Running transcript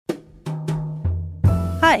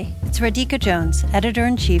Hi, it's Radhika Jones,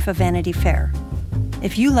 Editor-in-Chief of Vanity Fair.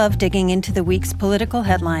 If you love digging into the week's political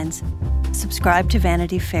headlines, subscribe to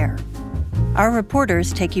Vanity Fair. Our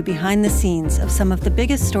reporters take you behind the scenes of some of the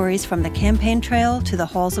biggest stories from the campaign trail to the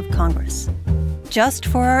halls of Congress. Just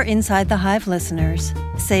for our Inside the Hive listeners,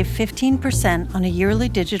 save 15% on a yearly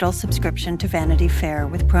digital subscription to Vanity Fair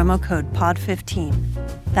with promo code POD15.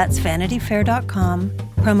 That's vanityfair.com,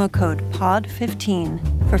 promo code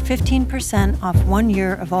POD15 for 15% off 1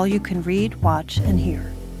 year of all you can read, watch, and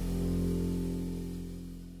hear.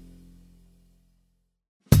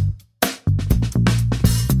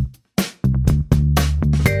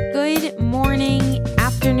 Good morning,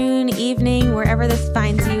 afternoon, evening, wherever this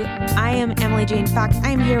finds you. I am Emily Jane Fox.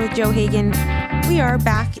 I am here with Joe Hagan. We are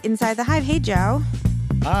back inside the Hive. Hey, Joe.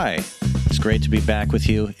 Hi. It's great to be back with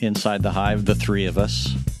you inside the Hive, the three of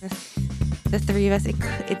us. The three of us.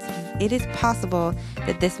 It is possible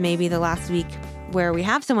that this may be the last week where we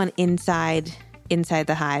have someone inside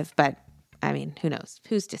the Hive, but I mean, who knows?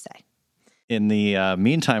 Who's to say? In the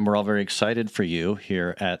meantime, we're all very excited for you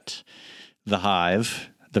here at the Hive.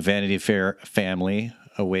 The Vanity Fair family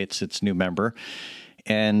awaits its new member.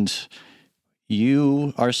 And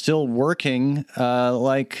you are still working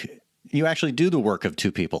like you actually do the work of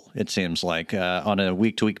two people, it seems like, on a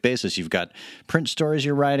week-to-week basis. You've got print stories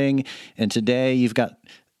you're writing, and today you've got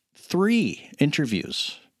 3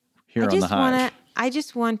 interviews here on the Hive. I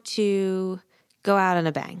just want to go out on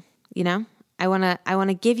a bang, you know? I want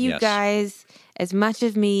to give you guys as much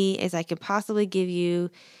of me as I could possibly give you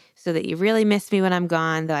so that you really miss me when I'm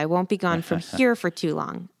gone, though I won't be gone from here for too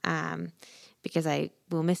long, because I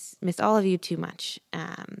will miss all of you too much.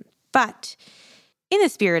 But in the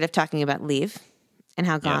spirit of talking about leave and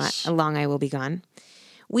how long I will be gone,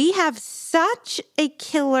 we have such a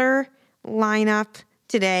killer lineup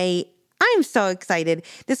today. I'm so excited.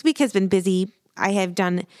 This week has been busy. I have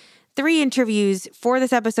done 3 interviews for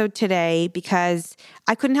this episode today because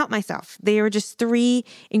I couldn't help myself. They were just 3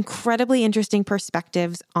 incredibly interesting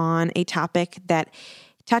perspectives on a topic that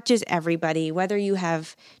touches everybody, whether you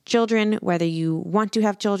have children, whether you want to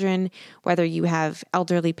have children, whether you have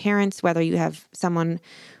elderly parents, whether you have someone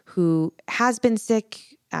who has been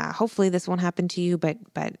sick. Hopefully this won't happen to you, but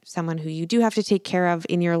someone who you do have to take care of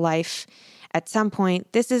in your life at some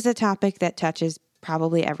point. This is a topic that touches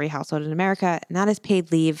probably every household in America, and that is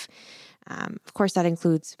paid leave. Of course, that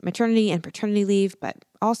includes maternity and paternity leave, but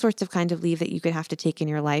all sorts of kinds of leave that you could have to take in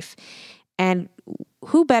your life. And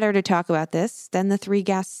who better to talk about this than the 3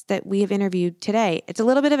 guests that we have interviewed today? It's a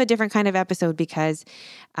little bit of a different kind of episode because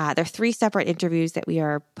they're 3 separate interviews that we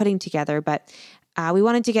are putting together, but we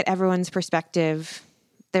wanted to get everyone's perspective.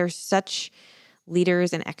 They're such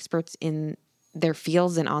leaders and experts in their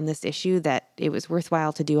fields and on this issue that it was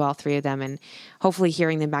worthwhile to do all 3 of them, and hopefully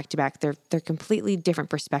hearing them back to back. They're completely different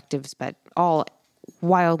perspectives, but all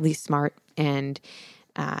wildly smart and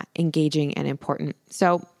engaging and important.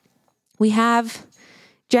 So we have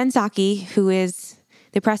Jen Psaki, who is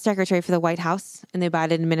the press secretary for the White House in the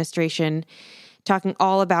Biden administration, talking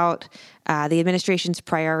all about the administration's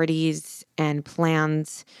priorities and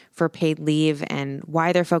plans for paid leave and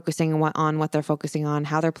why they're focusing on what they're focusing on,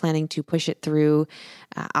 how they're planning to push it through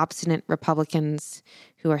obstinate Republicans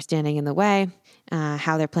who are standing in the way,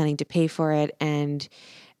 how they're planning to pay for it, and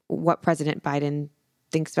what President Biden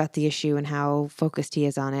thinks about the issue and how focused he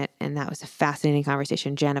is on it. And that was a fascinating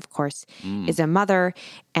conversation. Jen, of course, is a mother,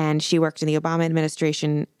 and she worked in the Obama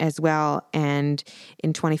administration as well. And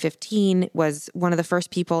in 2015 was one of the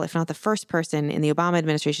first people, if not the first person in the Obama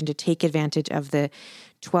administration to take advantage of the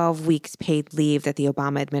 12 weeks paid leave that the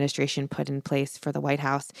Obama administration put in place for the White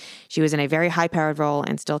House. She was in a very high-powered role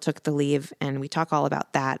and still took the leave. And we talk all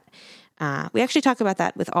about that. We actually talk about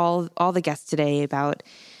that with all the guests today about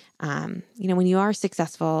when you are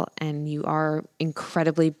successful and you are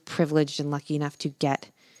incredibly privileged and lucky enough to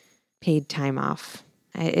get paid time off,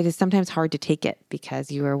 it is sometimes hard to take it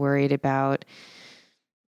because you are worried about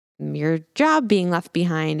your job being left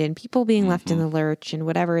behind and people being left in the lurch and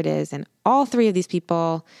whatever it is. And all 3 of these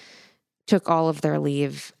people took all of their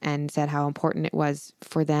leave and said how important it was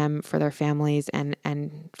for them, for their families, and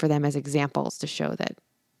for them as examples to show that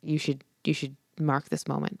you should mark this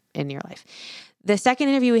moment in your life. The second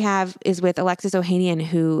interview we have is with Alexis Ohanian,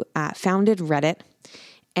 who founded Reddit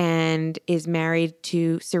and is married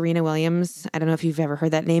to Serena Williams. I don't know if you've ever heard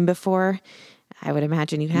that name before. I would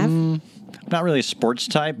imagine you have. Not really a sports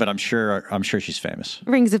type, but I'm sure she's famous.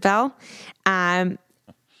 Rings a bell.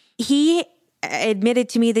 He admitted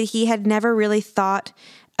to me that he had never really thought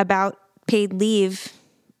about paid leave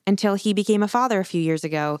until he became a father a few years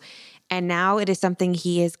ago. And now it is something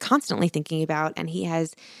he is constantly thinking about, and he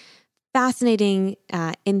has fascinating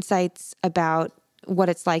insights about what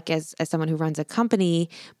it's like as someone who runs a company,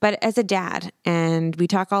 but as a dad. And we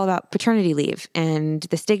talk all about paternity leave and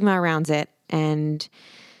the stigma around it and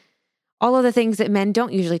all of the things that men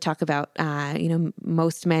don't usually talk about.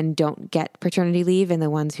 Most men don't get paternity leave, and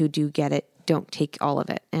the ones who do get it don't take all of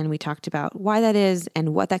it. And we talked about why that is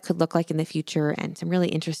and what that could look like in the future and some really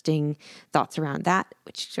interesting thoughts around that,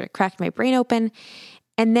 which sort of cracked my brain open.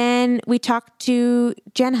 And then we talked to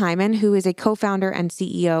Jenn Hyman, who is a co-founder and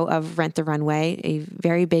CEO of Rent the Runway, a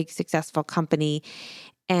very big, successful company.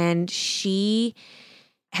 And she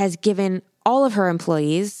has given all of her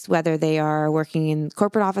employees, whether they are working in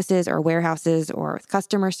corporate offices or warehouses or with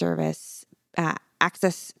customer service,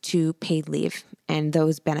 access to paid leave and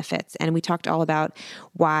those benefits. And we talked all about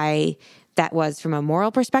why that was from a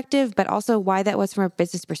moral perspective, but also why that was from a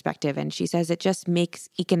business perspective. And she says it just makes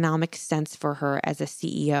economic sense for her as a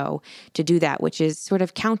CEO to do that, which is sort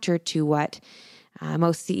of counter to what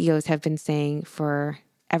most CEOs have been saying for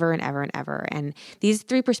ever and ever and ever. And these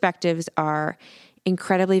three perspectives are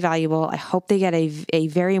incredibly valuable. I hope they get a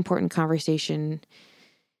very important conversation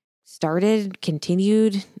started,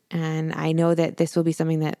 continued. And I know that this will be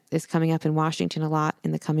something that is coming up in Washington a lot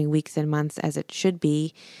in the coming weeks and months, as it should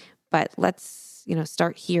be. But let's,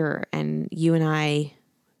 start here. And you and I,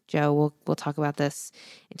 Joe, we'll talk about this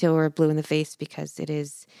until we're blue in the face, because it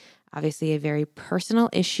is obviously a very personal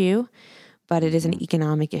issue, but it is an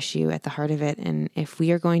economic issue at the heart of it. And if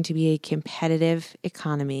we are going to be a competitive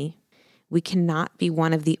economy, we cannot be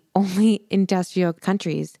one of the only industrial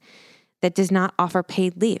countries that does not offer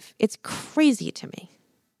paid leave. It's crazy to me.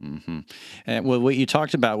 Mm-hmm. And what you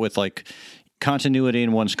talked about with continuity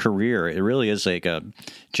in one's career, it really is like a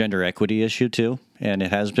gender equity issue too. And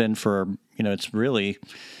it has been for, it's really,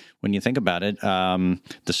 when you think about it, the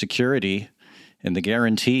security and the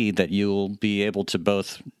guarantee that you'll be able to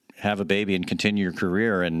both have a baby and continue your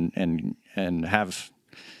career and have,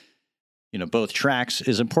 both tracks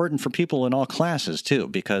is important for people in all classes too,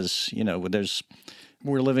 because,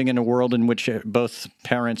 we're living in a world in which both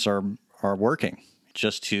parents are working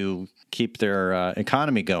just to keep their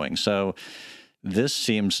economy going. So this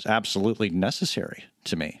seems absolutely necessary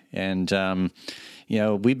to me. And,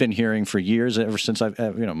 we've been hearing for years, ever since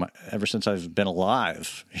I've been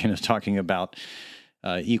alive, talking about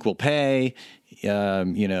equal pay,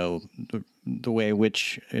 the way in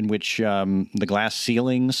which the glass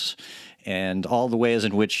ceilings and all the ways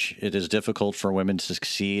in which it is difficult for women to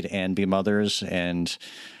succeed and be mothers. And,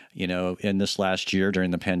 in this last year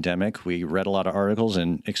during the pandemic, we read a lot of articles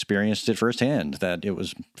and experienced it firsthand that it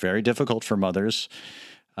was very difficult for mothers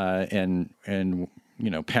and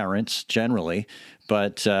parents generally,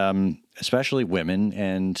 but especially women.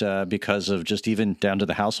 And because of just even down to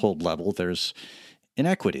the household level, there's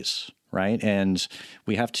inequities, right? And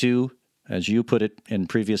we have to, as you put it in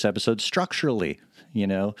previous episodes, structurally,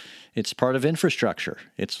 it's part of infrastructure.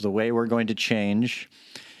 It's the way we're going to change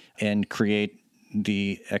and create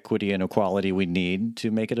the equity and equality we need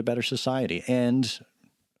to make it a better society. And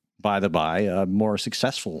by the by, a more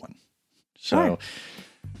successful one. So sure.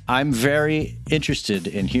 I'm very interested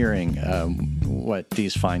in hearing what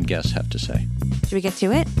these fine guests have to say. Should we get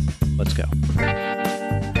to it? Let's go.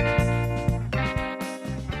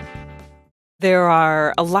 There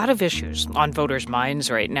are a lot of issues on voters'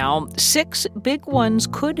 minds right now. 6 big ones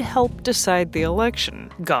could help decide the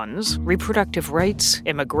election: guns, reproductive rights,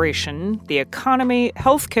 immigration, the economy,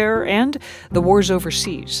 healthcare, and the wars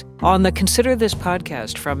overseas. On the Consider This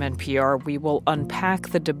podcast from NPR, we will unpack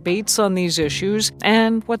the debates on these issues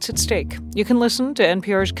and what's at stake. You can listen to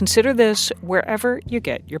NPR's Consider This wherever you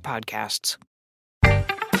get your podcasts.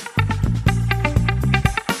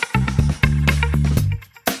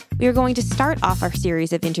 We are going to start off our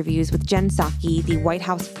series of interviews with Jen Psaki, the White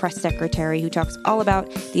House press secretary, who talks all about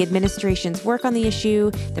the administration's work on the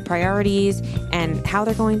issue, the priorities, and how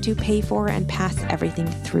they're going to pay for and pass everything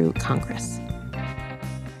through Congress.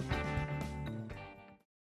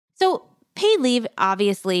 So paid leave,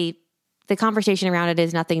 obviously, the conversation around it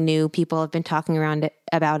is nothing new. People have been talking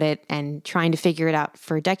about it and trying to figure it out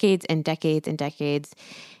for decades and decades and decades.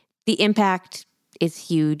 The impact is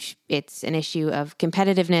huge. It's an issue of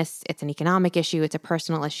competitiveness. It's an economic issue. It's a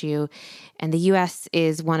personal issue. And the U.S.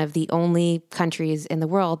 is one of the only countries in the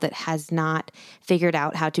world that has not figured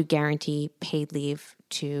out how to guarantee paid leave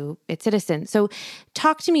to its citizens. So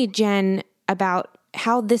talk to me, Jen, about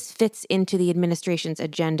how this fits into the administration's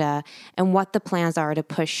agenda and what the plans are to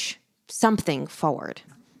push something forward.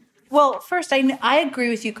 Well, first, I agree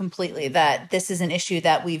with you completely that this is an issue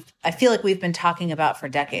that I feel like we've been talking about for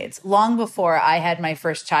decades. Long before I had my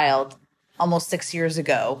first child, almost 6 years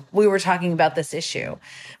ago, we were talking about this issue.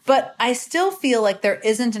 But I still feel like there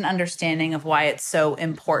isn't an understanding of why it's so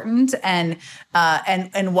important and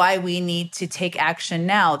why we need to take action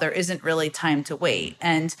now. There isn't really time to wait.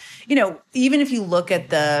 And, even if you look at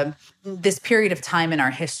this period of time in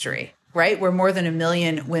our history, right, where more than 1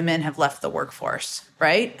 million women have left the workforce,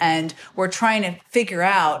 right? And we're trying to figure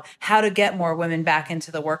out how to get more women back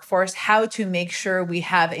into the workforce, how to make sure we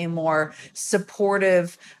have a more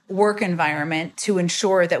supportive work environment to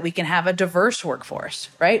ensure that we can have a diverse workforce,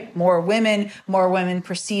 right? More women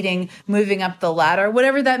proceeding, moving up the ladder,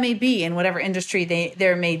 whatever that may be in whatever industry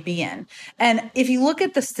there may be in. And if you look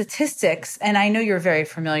at the statistics, and I know you're very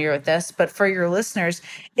familiar with this, but for your listeners,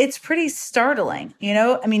 it's pretty startling.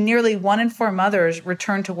 Nearly 1 in 4 mothers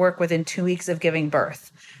return to work within 2 weeks of giving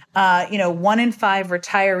birth. 1 in 5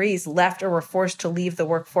 retirees left or were forced to leave the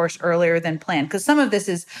workforce earlier than planned. Because some of this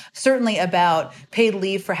is certainly about paid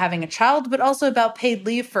leave for having a child, but also about paid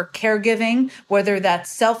leave for caregiving, whether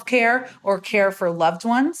that's self-care or care for loved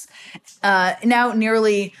ones. Now,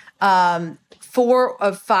 nearly 4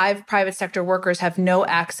 of 5 private sector workers have no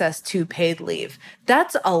access to paid leave.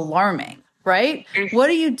 That's alarming. Right? What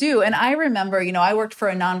do you do? And I remember, I worked for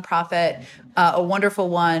a nonprofit, a wonderful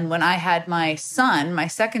one, when I had my son, my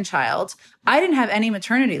second child. I didn't have any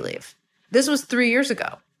maternity leave. This was 3 years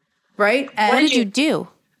ago. Right? And what did you do?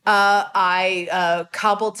 I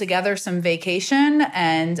cobbled together some vacation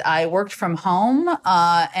and I worked from home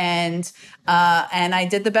and I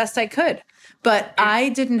did the best I could. But I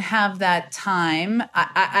didn't have that time.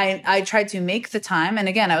 I tried to make the time. And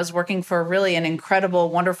again, I was working for really an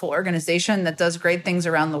incredible, wonderful organization that does great things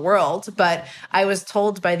around the world. But I was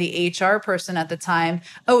told by the HR person at the time,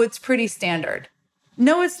 oh, it's pretty standard.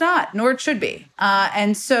 No, it's not, nor it should be.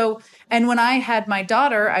 And when I had my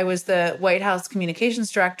daughter, I was the White House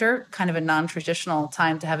communications director, kind of a non-traditional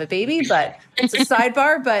time to have a baby, but it's a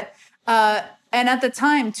sidebar. But and at the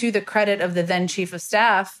time, to the credit of the then chief of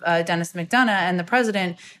staff, Dennis McDonough, and the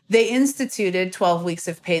president, they instituted 12 weeks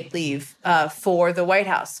of paid leave for the White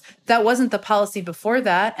House. That wasn't the policy before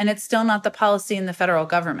that, and it's still not the policy in the federal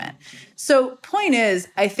government. So point is,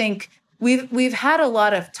 I think we've had a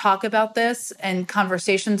lot of talk about this and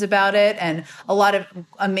conversations about it, and a lot of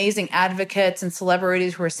amazing advocates and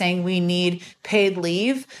celebrities who are saying we need paid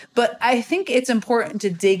leave. But I think it's important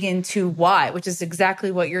to dig into why, which is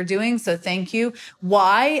exactly what you're doing. So thank you.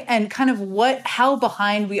 Why, and kind of how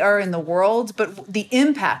behind we are in the world, but the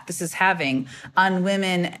impact this is having on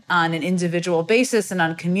women on an individual basis and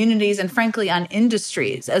on communities and frankly on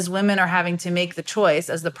industries, as women are having to make the choice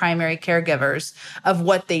as the primary caregivers of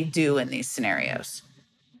what they do in these scenarios.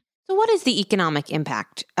 So what is the economic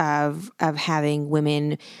impact of having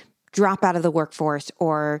women drop out of the workforce,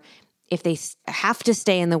 or if they have to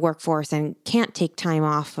stay in the workforce and can't take time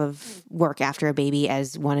off of work after a baby,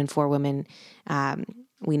 as 1 in 4 women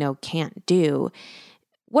we know can't do?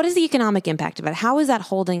 What is the economic impact of it? How is that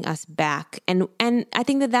holding us back? And I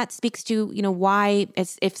think that speaks to, why,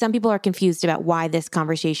 if some people are confused about why this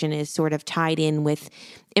conversation is sort of tied in with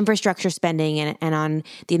infrastructure spending and on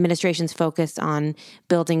the administration's focus on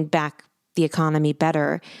building back the economy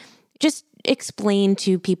better, just explain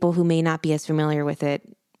to people who may not be as familiar with it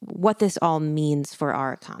what this all means for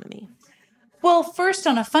our economy. Well, first,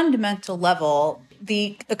 on a fundamental level,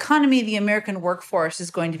 the economy, the American workforce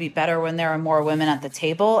is going to be better when there are more women at the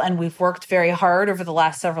table. And we've worked very hard over the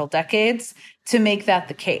last several decades to make that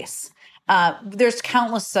the case. There's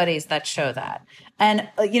countless studies that show that. And,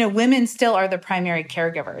 women still are the primary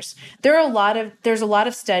caregivers. There's a lot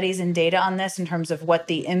of studies and data on this in terms of what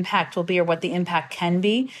the impact will be or what the impact can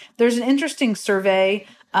be. There's an interesting survey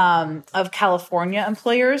of California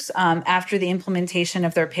employers after the implementation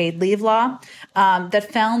of their paid leave law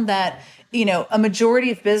that found that a majority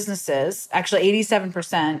of businesses, actually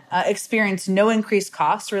 87%, experienced no increased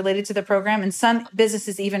costs related to the program. And some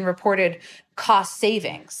businesses even reported cost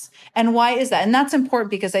savings. And why is that? And that's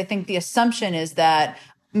important because I think the assumption is that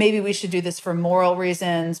maybe we should do this for moral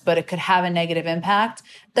reasons, but it could have a negative impact.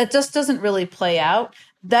 That just doesn't really play out.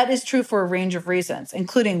 That is true for a range of reasons,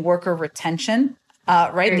 including worker retention.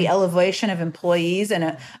 Right, the elevation of employees,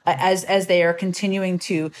 and as they are continuing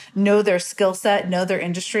to know their skill set, know their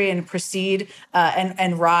industry, and proceed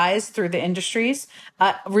and rise through the industries,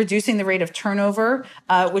 reducing the rate of turnover,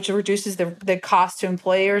 which reduces the cost to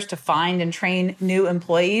employers to find and train new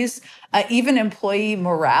employees. Even employee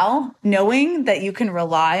morale, knowing that you can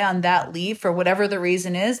rely on that leave for whatever the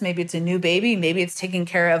reason is. Maybe it's a new baby, maybe it's taking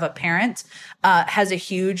care of a parent, has a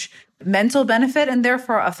huge mental benefit and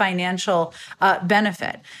therefore a financial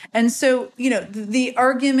benefit. And so, the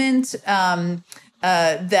argument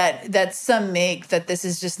that some make, that this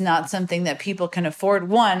is just not something that people can afford.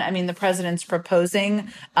 One, I mean, the president's proposing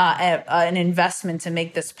an investment to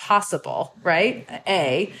make this possible, right?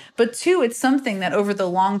 A. But two, it's something that over the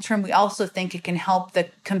long term, we also think it can help the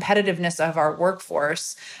competitiveness of our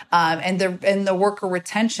workforce and the worker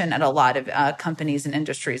retention at a lot of companies and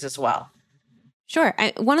industries as well. Sure.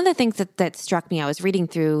 One of the things that struck me, I was reading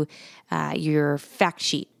through your fact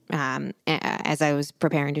sheet as I was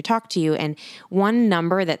preparing to talk to you, and one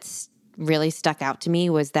number that's really stuck out to me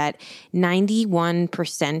was that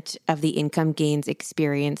 91% of the income gains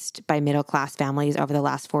experienced by middle-class families over the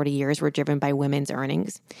last 40 years were driven by women's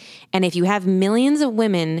earnings. And if you have millions of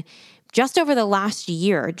women just over the last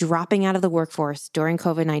year dropping out of the workforce during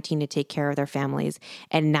COVID-19 to take care of their families,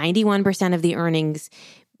 and 91% of the earnings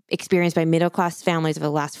experienced by middle-class families over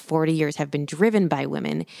the last 40 years have been driven by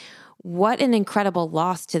women, what an incredible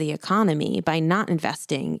loss to the economy by not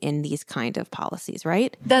investing in these kind of policies,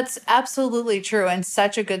 right? That's absolutely true, and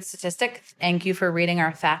such a good statistic. Thank you for reading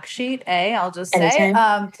our fact sheet, I'll just say.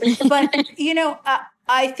 But,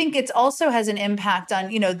 I think it also has an impact on,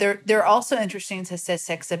 there are also interesting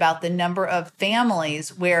statistics about the number of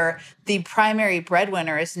families where the primary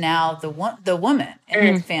breadwinner is now the woman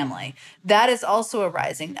in the family. That is also a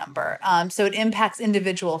rising number. So it impacts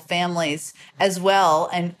individual families as well,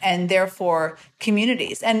 and therefore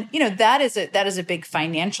communities. And that is a big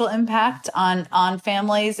financial impact on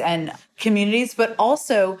families and communities, but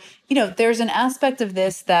also, there's an aspect of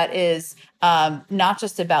this that is not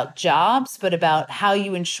just about jobs, but about how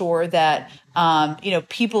you ensure that,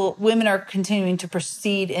 women are continuing to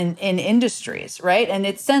proceed in industries, right? And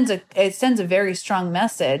it sends a very strong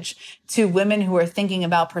message to women who are thinking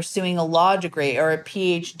about pursuing a law degree or a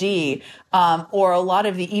PhD, or a lot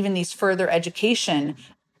of even these further education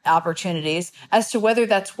opportunities as to whether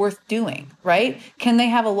that's worth doing, right? Can they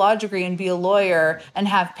have a law degree and be a lawyer and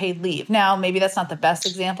have paid leave? Now, maybe that's not the best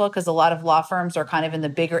example because a lot of law firms are kind of in the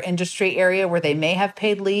bigger industry area where they may have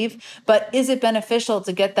paid leave, but is it beneficial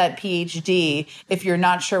to get that PhD if you're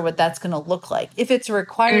not sure what that's going to look like? If it's a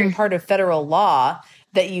required part of federal law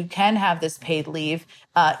that you can have this paid leave,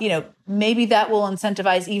 maybe that will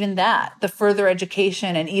incentivize even that, the further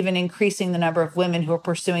education and even increasing the number of women who are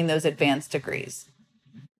pursuing those advanced degrees.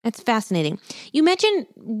 That's fascinating. You mentioned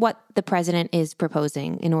what the president is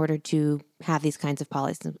proposing in order to have these kinds of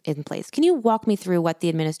policies in place. Can you walk me through what the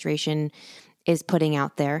administration is putting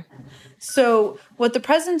out there? So what the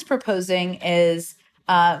president's proposing is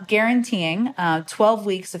guaranteeing 12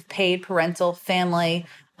 weeks of paid parental, family,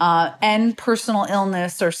 and personal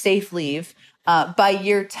illness or safe leave by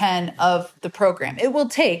year 10 of the program. It will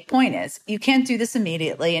take, point is, you can't do this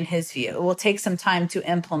immediately in his view. It will take some time to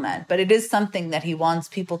implement, but it is something that he wants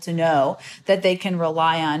people to know that they can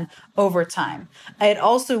rely on over time. It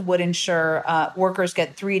also would ensure workers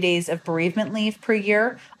get 3 days of bereavement leave per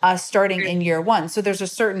year, starting in year one. So there's a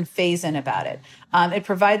certain phase-in about it. It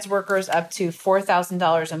provides workers up to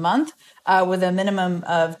 $4,000 a month, with a minimum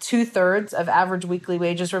of 2/3 of average weekly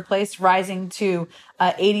wages replaced, rising to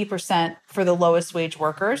 80% for the lowest wage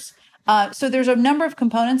workers. So there's a number of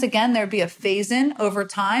components. Again, there'd be a phase-in over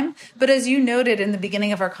time. But as you noted in the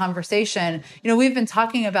beginning of our conversation, we've been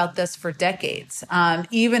talking about this for decades.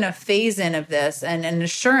 Even a phase-in of this and an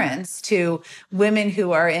assurance to women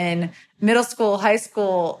who are in middle school, high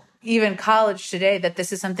school, even college today, that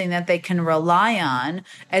this is something that they can rely on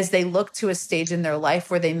as they look to a stage in their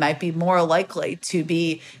life where they might be more likely to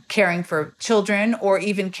be caring for children or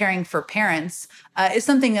even caring for parents, is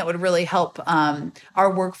something that would really help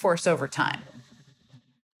our workforce over time.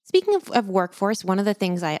 Speaking of workforce, one of the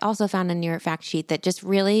things I also found in your fact sheet that just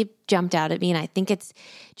really jumped out at me, and I think it's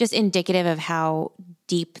just indicative of how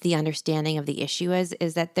deep the understanding of the issue is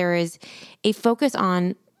that there is a focus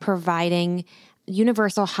on providing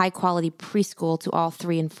universal high-quality preschool to all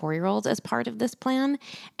 3- and 4-year-olds as part of this plan.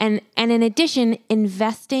 And in addition,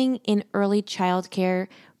 investing in early childcare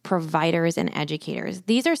providers and educators.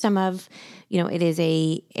 These are some of, it is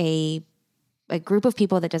a group of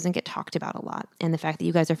people that doesn't get talked about a lot. And the fact that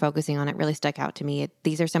you guys are focusing on it really stuck out to me.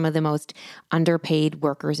 These are some of the most underpaid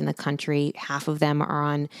workers in the country. Half of them are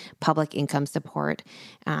on public income support.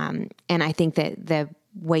 And I think that the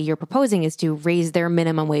way you're proposing is to raise their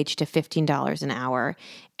minimum wage to $15 an hour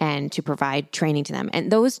and to provide training to them.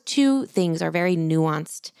 And those two things are very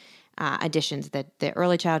nuanced additions, that the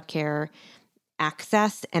early child care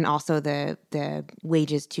access and also the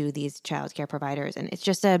wages to these child care providers. And it's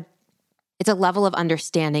just it's a level of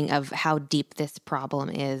understanding of how deep this problem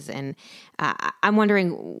is. And I'm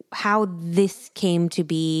wondering how this came to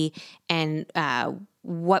be and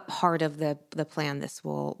what part of the plan this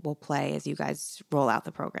will play as you guys roll out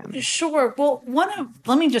the program. Sure. Well,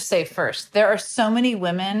 let me just say first, there are so many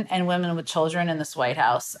women and women with children in this White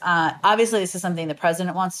House. Obviously, this is something the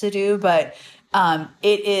president wants to do, but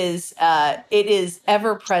it is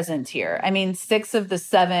ever present here. I mean, 6 of the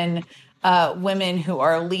 7 women who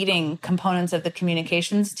are leading components of the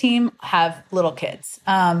communications team have little kids.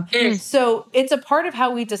 So it's a part of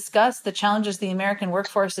how we discuss the challenges the American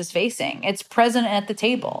workforce is facing. It's present at the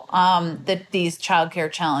table, these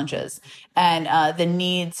childcare challenges and the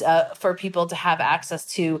needs for people to have access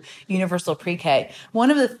to universal pre-K.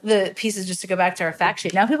 One of the pieces, just to go back to our fact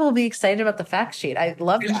sheet, now people will be excited about the fact sheet. I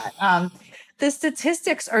love that. The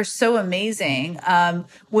statistics are so amazing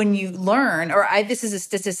when you learn, this is a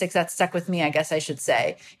statistic that stuck with me, I guess I should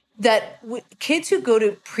say, that kids who go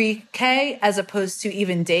to pre-K as opposed to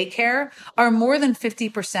even daycare are more than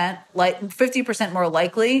 50% more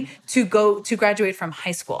likely to graduate from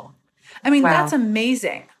high school. I mean, That's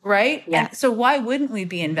amazing, right? Yeah. And so why wouldn't we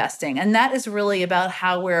be investing? And that is really about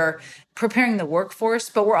how we're preparing the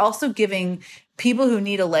workforce, but we're also giving people who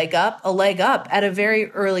need a leg up at a very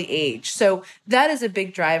early age. So that is a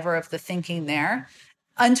big driver of the thinking there.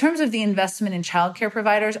 In terms of the investment in childcare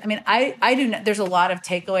providers, I mean, I do. There's a lot of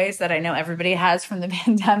takeaways that I know everybody has from the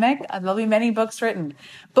pandemic. There'll be many books written,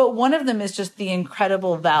 but one of them is just the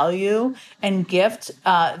incredible value and gift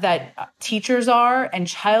that teachers are and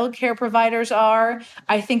childcare providers are.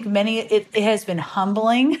 I think it has been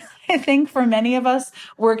humbling. I think for many of us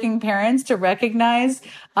working parents to recognize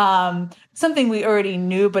something we already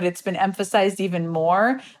knew, but it's been emphasized even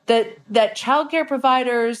more, that childcare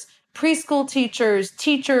providers, preschool teachers,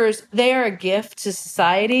 they are a gift to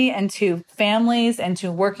society and to families and to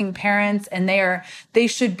working parents, and they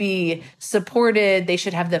should be supported. They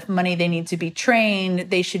should have the money they need to be trained.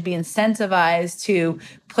 They should be incentivized to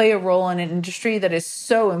play a role in an industry that is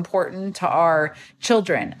so important to our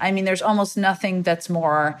children. I mean, there's almost nothing that's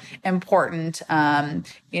more important, to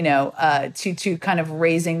kind of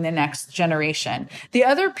raising the next generation. The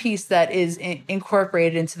other piece that is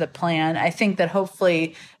incorporated into the plan, I think that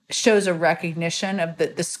hopefully shows a recognition of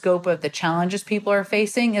the scope of the challenges people are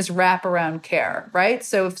facing, is wraparound care, right?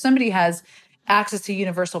 So if somebody has access to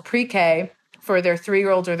universal pre-K for their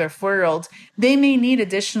 3-year-olds or their 4-year-olds, they may need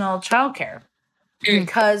additional childcare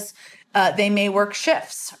because they may work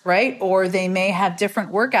shifts, right? Or they may have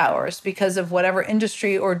different work hours because of whatever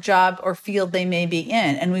industry or job or field they may be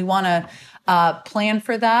in. And we want to plan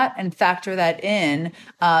for that and factor that in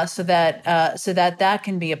so that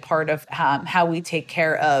can be a part of how we take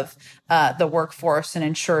care of the workforce and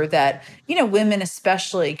ensure that, women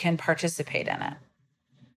especially can participate in it.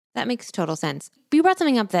 That makes total sense. You brought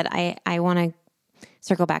something up that I want to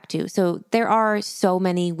circle back to. So there are so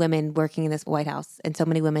many women working in this White House and so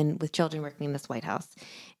many women with children working in this White House.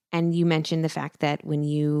 And you mentioned the fact that when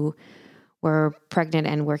you were pregnant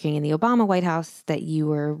and working in the Obama White House, that you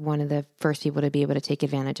were one of the first people to be able to take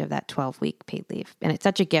advantage of that 12-week paid leave. And it's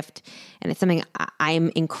such a gift. And it's something I'm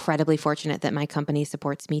incredibly fortunate that my company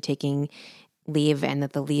supports me taking leave and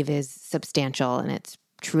that the leave is substantial. And it's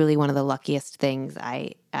truly one of the luckiest things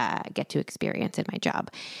I get to experience in my job.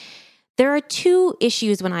 There are 2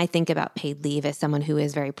 issues when I think about paid leave as someone who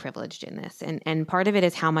is very privileged in this. And part of it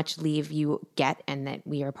is how much leave you get and that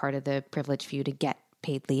we are part of the privilege for you to get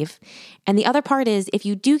paid leave. And the other part is if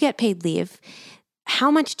you do get paid leave,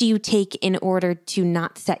 how much do you take in order to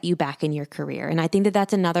not set you back in your career? And I think that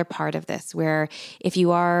that's another part of this, where if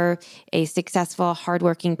you are a successful,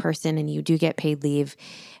 hardworking person and you do get paid leave,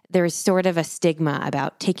 there's sort of a stigma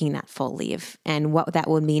about taking that full leave and what that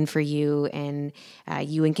would mean for you and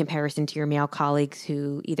you in comparison to your male colleagues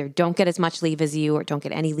who either don't get as much leave as you or don't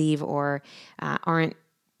get any leave or aren't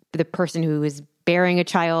the person who is bearing a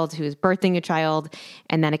child, who is birthing a child,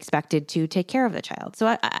 and then expected to take care of the child.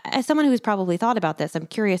 So as someone who's probably thought about this, I'm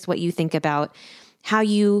curious what you think about how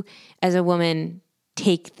you, as a woman,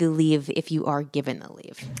 take the leave if you are given the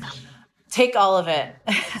leave. Take all of it.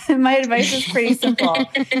 My advice is pretty simple.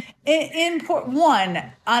 One,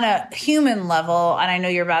 on a human level, and I know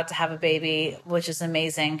you're about to have a baby, which is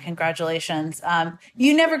amazing. Congratulations.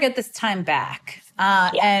 You never get this time back.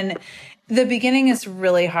 And the beginning is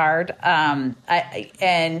really hard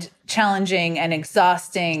and challenging and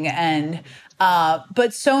exhausting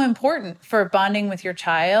but so important for bonding with your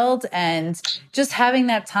child and just having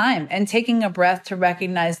that time and taking a breath to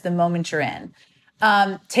recognize the moment you're in.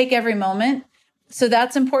 Take every moment. So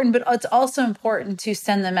that's important, but it's also important to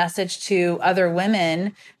send the message to other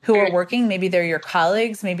women who are working. Maybe they're your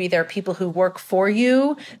colleagues. Maybe they're people who work for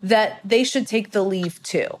you, that they should take the leave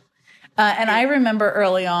too. And I remember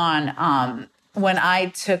early on, when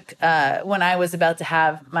I was about to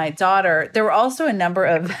have my daughter, there were also a number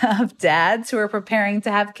of dads who were preparing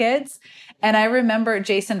to have kids. And I remember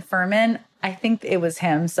Jason Furman, I think it was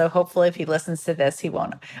him. So hopefully if he listens to this, he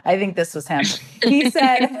won't. I think this was him. He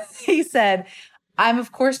said, I'm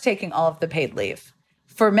of course taking all of the paid leave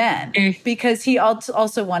for men, because he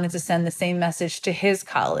also wanted to send the same message to his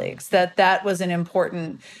colleagues that was an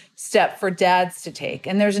important step for dads to take.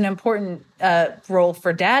 And there's an important role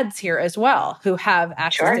for dads here as well, who have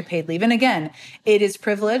access to paid leave. And again, it is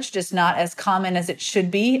privileged. It's not as common as it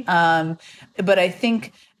should be. But I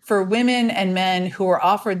think for women and men who are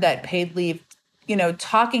offered that paid leave,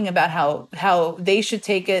 talking about how they should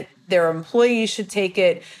take it, their employees should take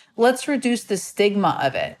it, let's reduce the stigma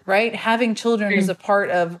of it, right? Having children is a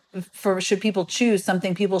part of, should people choose,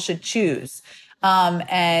 something people should choose.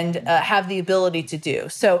 And have the ability to do.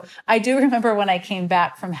 So I do remember when I came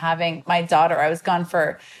back from having my daughter, I was gone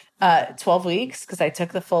for 12 weeks because I took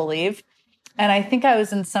the full leave. And I think I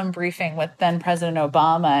was in some briefing with then President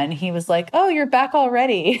Obama, and he was like, "Oh, you're back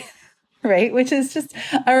already." Right? Which is just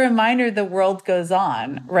a reminder the world goes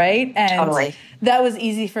on, right? And totally. That was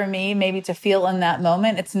easy for me maybe to feel in that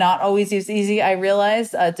moment. It's not always as easy, I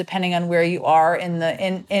realize, depending on where you are in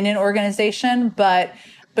an organization, but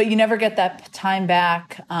you never get that time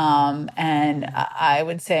back. And I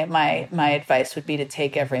would say my advice would be to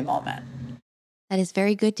take every moment. That is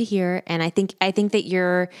very good to hear. And I think that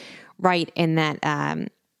you're right in that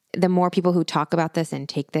the more people who talk about this and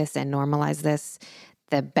take this and normalize this,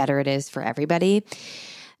 the better it is for everybody.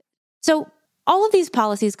 So all of these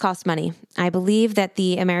policies cost money. I believe that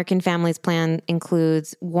the American Families Plan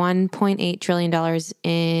includes $1.8 trillion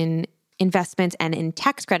in investments and in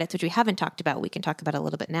tax credits, which we haven't talked about. We can talk about a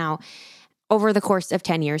little bit now, over the course of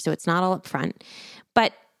 10 years. So it's not all up front,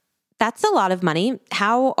 but that's a lot of money.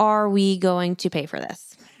 How are we going to pay for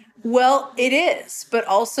this? Well, it is, but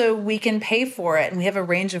also we can pay for it, and we have a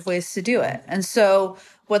range of ways to do it. And so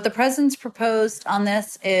what the president's proposed on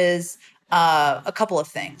this is a couple of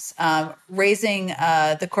things. Raising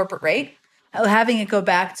the corporate rate, having it go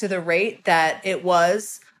back to the rate that it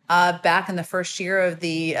was back in the first year of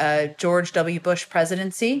the George W. Bush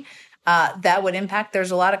presidency. That would impact.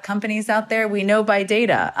 There's a lot of companies out there, we know by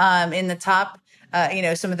data, in the top,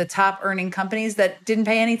 some of the top earning companies that didn't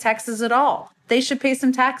pay any taxes at all. They should pay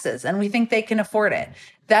some taxes, and we think they can afford it.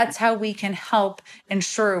 That's how we can help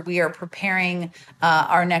ensure we are preparing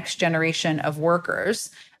our next generation of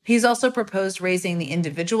workers. He's also proposed raising the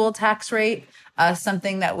individual tax rate,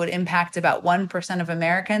 something that would impact about 1% of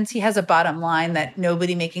Americans. He has a bottom line that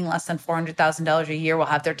nobody making less than $400,000 a year will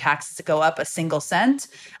have their taxes go up a single cent.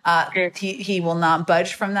 He will not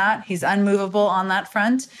budge from that. He's unmovable on that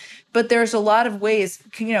front. But there's a lot of ways,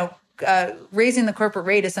 raising the corporate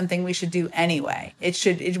rate is something we should do anyway.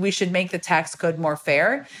 We should make the tax code more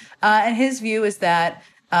fair. And his view is that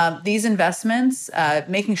these investments,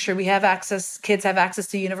 making sure kids have access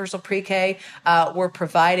to universal pre-K, we're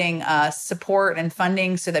providing support and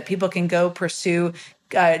funding so that people can go pursue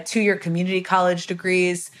 2-year community college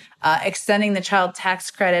degrees, extending the child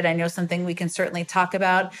tax credit. I know something we can certainly talk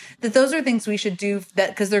about. That those are things we should do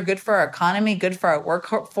because they're good for our economy, good for our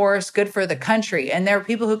workforce, good for the country. And there are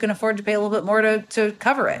people who can afford to pay a little bit more to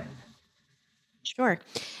cover it. Sure.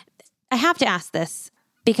 I have to ask this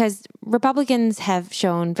because Republicans have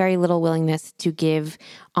shown very little willingness to give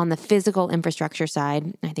on the physical infrastructure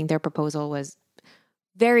side. I think their proposal was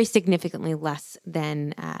very significantly less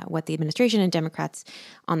than what the administration and Democrats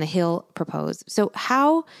on the Hill propose. So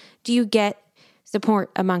how do you get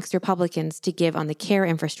support amongst Republicans to give on the care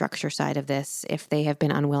infrastructure side of this if they have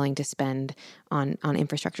been unwilling to spend on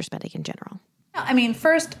infrastructure spending in general? I mean,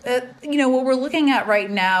 first, what we're looking at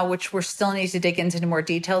right now, which we're still need to dig into more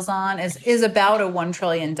details on, is about a $1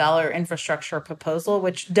 trillion infrastructure proposal,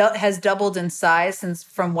 which has doubled in size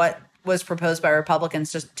from what was proposed by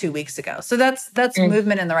Republicans just 2 weeks ago. So that's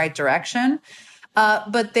movement in the right direction.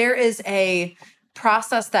 But there is a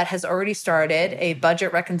process that has already started, a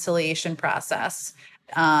budget reconciliation process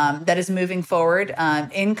that is moving forward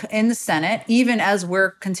in the Senate, even as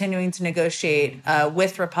we're continuing to negotiate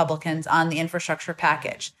with Republicans on the infrastructure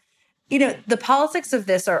package. The politics of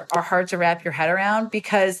this are hard to wrap your head around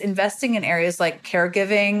because investing in areas like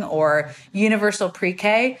caregiving or universal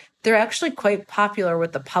pre-K, they're actually quite popular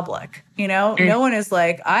with the public. No one is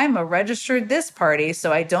like, I'm a registered this party,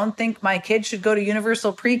 so I don't think my kid should go to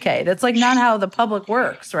universal pre-K. That's like not how the public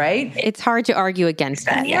works, right? It's hard to argue against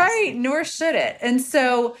that, yes. Right, nor should it. And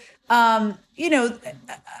so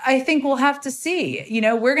I think we'll have to see.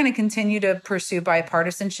 We're going to continue to pursue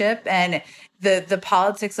bipartisanship, and the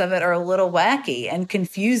politics of it are a little wacky and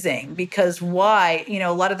confusing because why?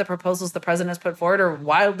 A lot of the proposals the president has put forward are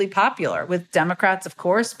wildly popular with Democrats, of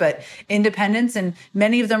course, but independents, and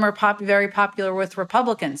many of them are very popular with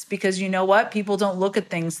Republicans because you know what? People don't look at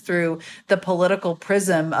things through the political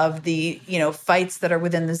prism of the, fights that are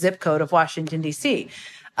within the zip code of Washington, D.C.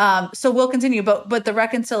 So we'll continue, but the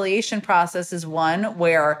reconciliation process is one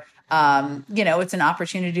where, it's an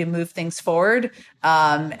opportunity to move things forward.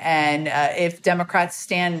 And if Democrats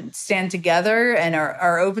stand together and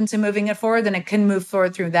are open to moving it forward, then it can move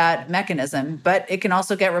forward through that mechanism. But it can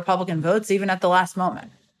also get Republican votes even at the last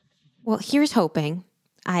moment. Well, here's hoping.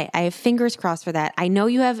 I have fingers crossed for that. I know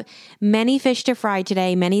you have many fish to fry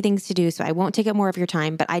today, many things to do, so I won't take up more of your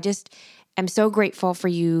time, but I just am so grateful for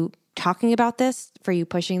you talking about this, for you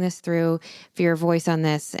pushing this through, for your voice on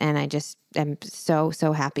this. And I just am so,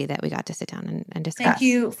 so happy that we got to sit down and discuss. Thank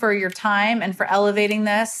you for your time and for elevating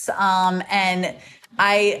this. And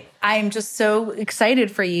I'm just so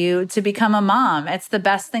excited for you to become a mom. It's the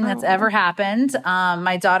best thing that's ever happened.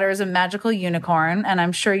 My daughter is a magical unicorn, and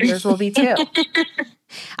I'm sure yours will be too.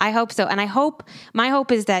 I hope so. And my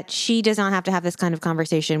hope is that she does not have to have this kind of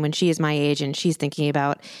conversation when she is my age and she's thinking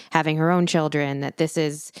about having her own children, that this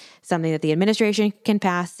is something that the administration can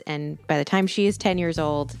pass. And by the time she is 10 years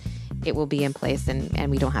old, it will be in place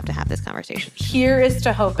and we don't have to have this conversation. Here is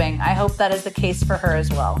to hoping. I hope that is the case for her as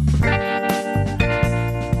well.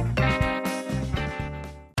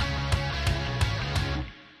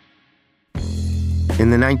 In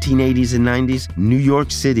the 1980s and 90s, New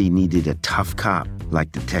York City needed a tough cop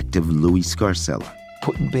like Detective Louis Scarcella.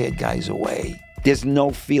 Putting bad guys away. There's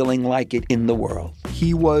no feeling like it in the world.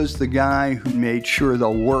 He was the guy who made sure the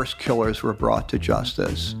worst killers were brought to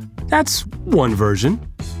justice. That's one version.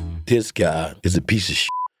 This guy is a piece of shit.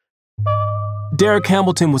 Derek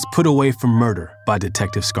Hamilton was put away for murder by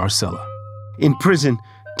Detective Scarcella. In prison,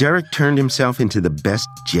 Derek turned himself into the best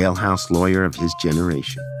jailhouse lawyer of his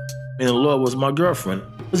generation. And the law was my girlfriend.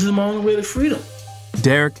 This is my only way to freedom.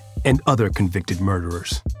 Derek and other convicted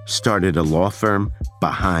murderers started a law firm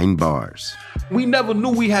behind bars. We never knew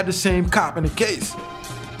we had the same cop in the case.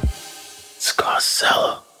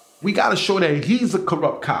 Scarcella. We gotta show that he's a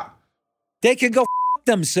corrupt cop. They can go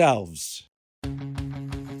themselves.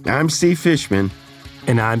 I'm Steve Fishman.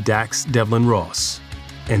 And I'm Dax Devlin Ross.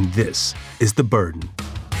 And this is The Burden.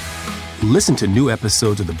 Listen to new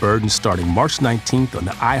episodes of The Burden starting March 19th on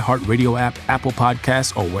the iHeartRadio app, Apple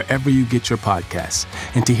Podcasts, or wherever you get your podcasts.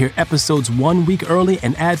 And to hear episodes 1 week early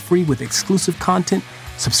and ad-free with exclusive content,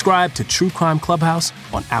 subscribe to True Crime Clubhouse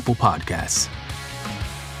on Apple Podcasts.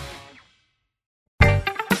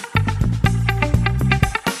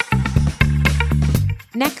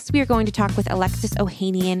 Next, we are going to talk with Alexis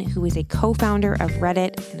Ohanian, who is a co-founder of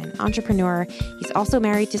Reddit and an entrepreneur. He's also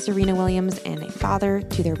married to Serena Williams and a father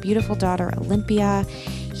to their beautiful daughter, Olympia.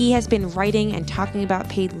 He has been writing and talking about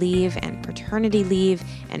paid leave and paternity leave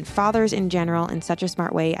and fathers in general in such a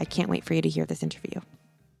smart way. I can't wait for you to hear this interview.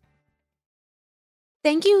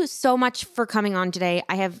 Thank you so much for coming on today.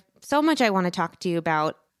 I have so much I want to talk to you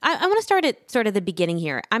about. I want to start at sort of the beginning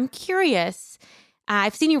here. I'm curious.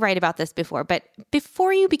 I've seen you write about this before, but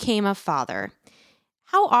before you became a father,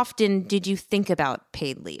 how often did you think about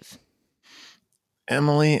paid leave?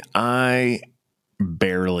 Emily, I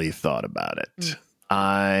barely thought about it.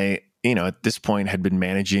 I, at this point had been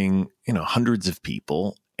managing, hundreds of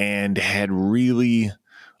people and had really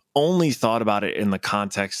only thought about it in the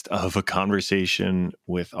context of a conversation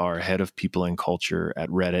with our head of people and culture at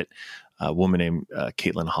Reddit, a woman named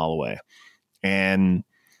Caitlin Holloway. And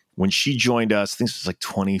when she joined us, I think this was like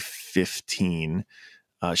 2015,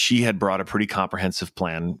 she had brought a pretty comprehensive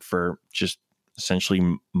plan for just essentially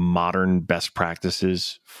modern best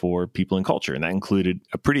practices for people and culture. And that included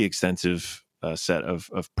a pretty extensive set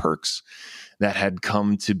of perks that had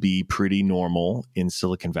come to be pretty normal in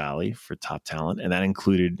Silicon Valley for top talent. And that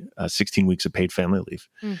included 16 weeks of paid family leave.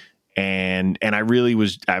 And I really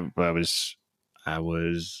was, I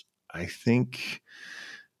think,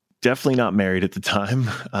 definitely not married at the time,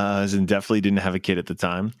 and definitely didn't have a kid at the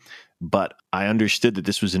time. But I understood that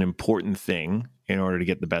this was an important thing in order to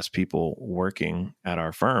get the best people working at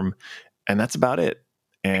our firm. And that's about it.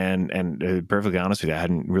 And perfectly honest with you, I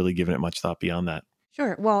hadn't really given it much thought beyond that.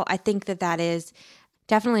 Sure. Well, I think that is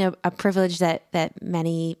definitely a privilege that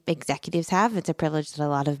many executives have. It's a privilege that a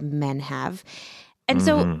lot of men have. And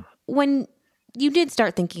so when you did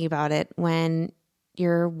start thinking about it, when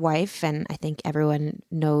your wife, and I think everyone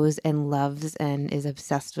knows and loves and is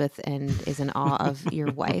obsessed with and is in awe of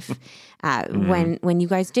your wife. When you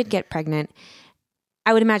guys did get pregnant,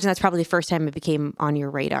 I would imagine that's probably the first time it became on your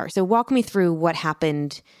radar. So walk me through what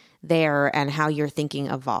happened there and how your thinking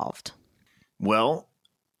evolved. Well,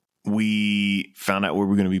 we found out we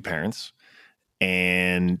were going to be parents,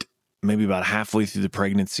 and maybe about halfway through the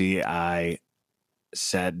pregnancy, I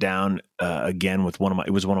sat down again with one of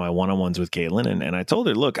my one-on-ones with Caitlin, and I told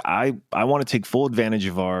her, look, I want to take full advantage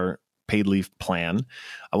of our paid leave plan.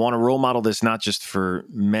 I want to role model this not just for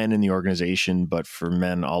men in the organization, but for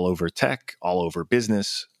men all over tech, all over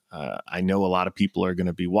business. I know a lot of people are going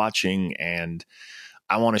to be watching, and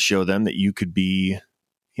I want to show them that you could be,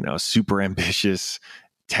 a super ambitious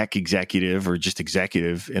tech executive or just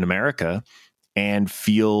executive in America and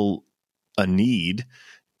feel a need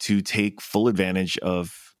to take full advantage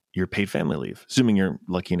of your paid family leave, assuming you're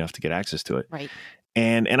lucky enough to get access to it. Right.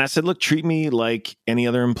 And I said, look, treat me like any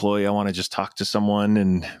other employee. I want to just talk to someone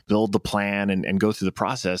and build the plan and go through the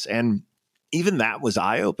process. And even that was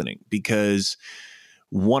eye-opening, because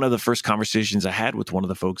one of the first conversations I had with one of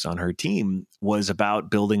the folks on her team was about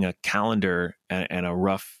building a calendar and a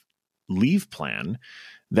rough leave plan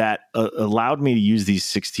that allowed me to use these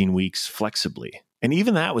 16 weeks flexibly. And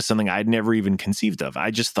even that was something I'd never even conceived of.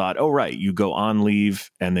 I just thought, oh, right, you go on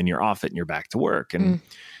leave and then you're off it and you're back to work. And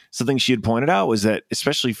something she had pointed out was that,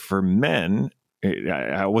 especially for men,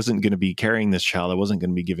 I wasn't going to be carrying this child. I wasn't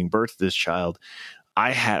going to be giving birth to this child.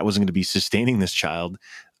 I wasn't going to be sustaining this child.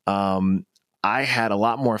 I had a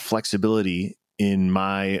lot more flexibility in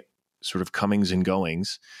my sort of comings and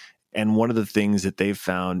goings. And one of the things that they've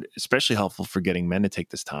found especially helpful for getting men to take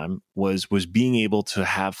this time was being able to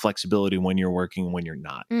have flexibility when you're working and when you're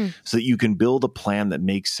not, so that you can build a plan that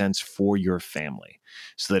makes sense for your family.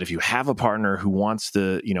 So that if you have a partner who wants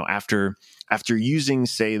to, after using,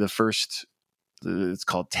 say, the first, it's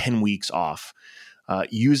called 10 weeks off,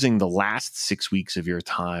 using the last 6 weeks of your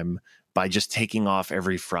time by just taking off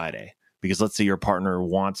every Friday, because let's say your partner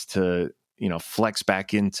wants to, flex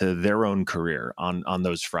back into their own career on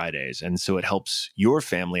those Fridays. And so it helps your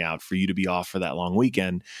family out for you to be off for that long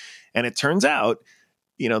weekend. And it turns out,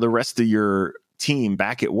 the rest of your team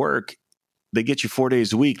back at work, they get you 4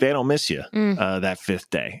 days a week. They don't miss you that fifth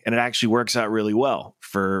day. And it actually works out really well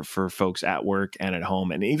for folks at work and at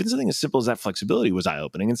home. And even something as simple as that flexibility was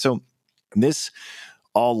eye-opening. And so this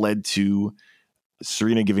all led to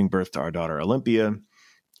Serena giving birth to our daughter, Olympia.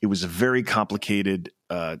 It was a very complicated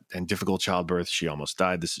and difficult childbirth. She almost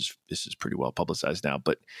died. This is pretty well publicized now,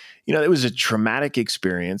 but it was a traumatic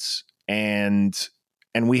experience, and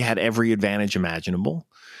we had every advantage imaginable.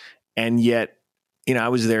 And yet, I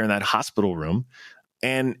was there in that hospital room,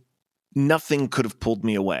 and nothing could have pulled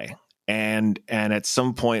me away. And at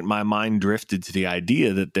some point, my mind drifted to the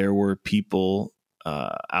idea that there were people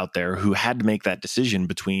out there who had to make that decision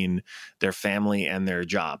between their family and their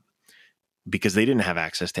job, because they didn't have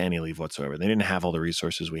access to any leave whatsoever. They didn't have all the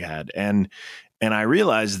resources we had. And I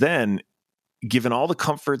realized then, given all the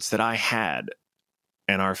comforts that I had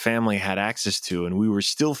and our family had access to, and we were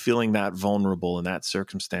still feeling that vulnerable in that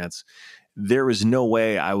circumstance, there was no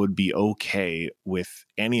way I would be okay with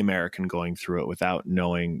any American going through it without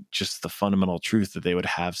knowing just the fundamental truth that they would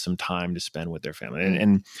have some time to spend with their family.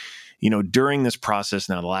 And during this process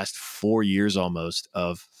now, the last 4 years almost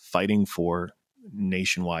of fighting for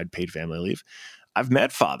nationwide paid family leave, I've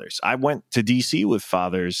met fathers. I went to DC with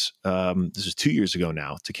fathers. This was 2 years ago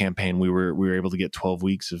now, to campaign. We were able to get 12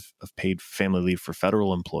 weeks of paid family leave for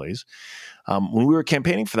federal employees. When we were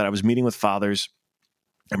campaigning for that, I was meeting with fathers,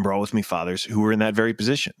 and brought with me fathers who were in that very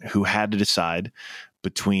position, who had to decide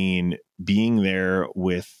between being there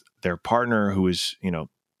with their partner who was,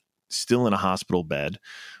 still in a hospital bed,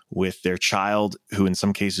 with their child who in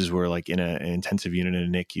some cases were like in an intensive unit in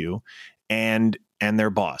a NICU, and their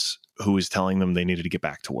boss who was telling them they needed to get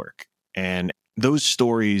back to work. And those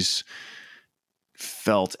stories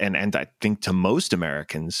felt, and I think to most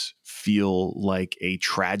Americans, feel like a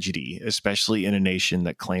tragedy, especially in a nation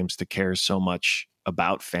that claims to care so much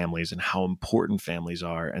about families and how important families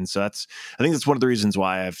are. And so I think that's one of the reasons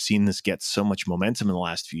why I've seen this get so much momentum in the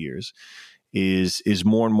last few years, is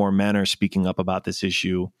more and more men are speaking up about this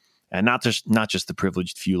issue, and not just the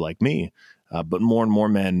privileged few like me, but more and more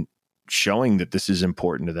men showing that this is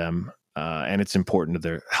important to them, and it's important to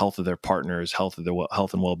their health of their partners, health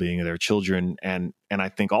and well-being of their children, and I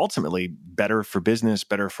think ultimately better for business,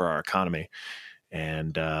 better for our economy.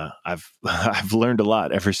 And I've learned a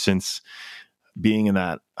lot ever since being in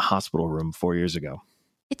that hospital room 4 years ago.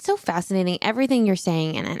 It's so fascinating, everything you're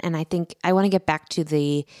saying, and I think I want to get back to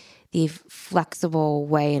the flexible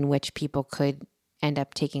way in which people could end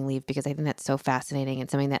up taking leave, because I think that's so fascinating and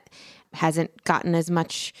something that hasn't gotten as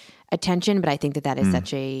much attention, but I think that is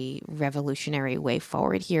such a revolutionary way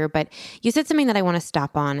forward here. But you said something that I want to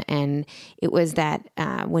stop on, and it was that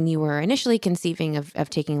when you were initially conceiving of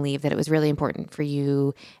taking leave, that it was really important for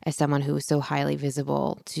you as someone who was so highly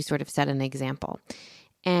visible to sort of set an example.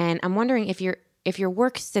 And I'm wondering if your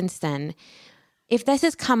work since then, if this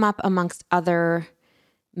has come up amongst other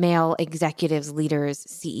male executives, leaders,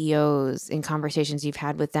 CEOs, in conversations you've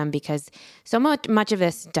had with them, because so much of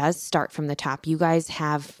this does start from the top. You guys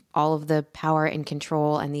have all of the power and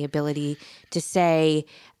control and the ability to say,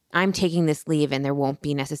 I'm taking this leave, and there won't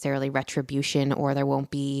be necessarily retribution, or there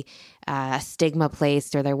won't be a stigma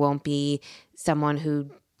placed, or there won't be someone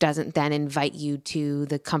who doesn't then invite you to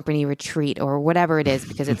the company retreat or whatever it is,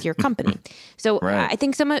 because it's your company. So I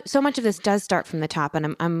think so much of this does start from the top,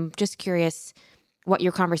 and I'm just curious what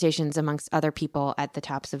your conversations amongst other people at the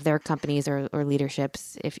tops of their companies or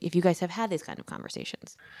leaderships, if you guys have had these kind of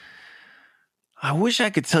conversations. I wish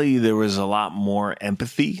I could tell you there was a lot more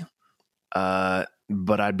empathy, but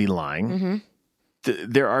I'd be lying.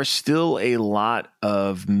 Mm-hmm. There are still a lot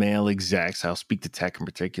of male execs, I'll speak to tech in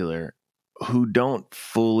particular, who don't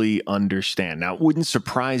fully understand. Now, it wouldn't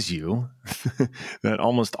surprise you that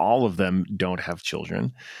almost all of them don't have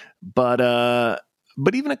children, but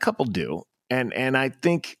even a couple do. And I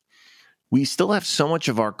think we still have so much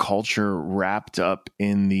of our culture wrapped up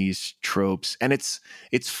in these tropes. And it's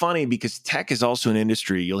funny because tech is also an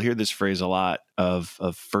industry, you'll hear this phrase a lot, of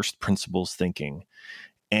first principles thinking.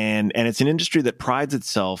 And it's an industry that prides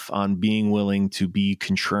itself on being willing to be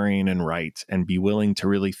contrarian and right, and be willing to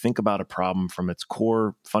really think about a problem from its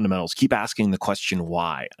core fundamentals. Keep asking the question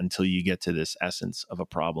why until you get to this essence of a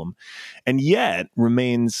problem. And yet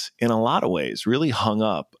remains, in a lot of ways, really hung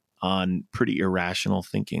up on pretty irrational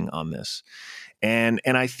thinking on this. And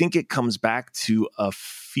I think it comes back to a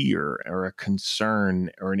fear or a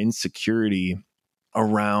concern or an insecurity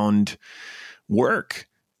around work.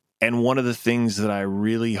 And one of the things that I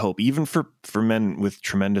really hope, even for men with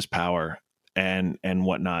tremendous power and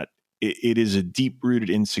whatnot, it is a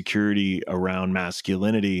deep-rooted insecurity around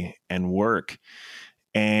masculinity and work.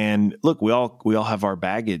 And look, we all have our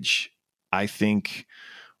baggage. I think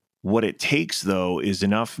what it takes, though, is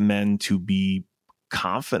enough men to be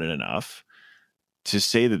confident enough to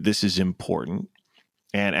say that this is important,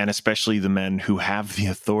 and especially the men who have the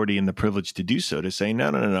authority and the privilege to do so, to say,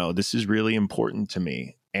 no, this is really important to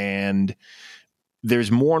me. And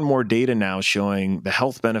there's more and more data now showing the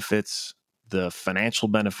health benefits, the financial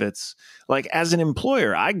benefits. Like, as an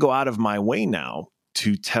employer, I go out of my way now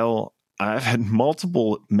to tell. I've had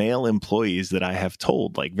multiple male employees that I have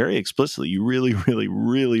told, like, very explicitly, you really, really,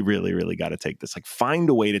 really, really, really got to take this. Like, find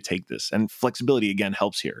a way to take this. And flexibility, again,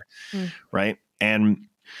 helps here, right? And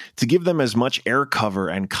to give them as much air cover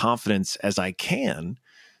and confidence as I can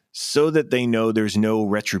so that they know there's no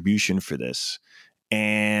retribution for this.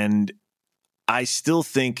 And I still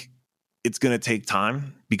think it's going to take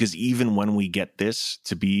time, because even when we get this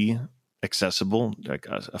to be accessible, like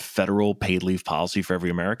a federal paid leave policy for every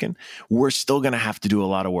American, we're still going to have to do a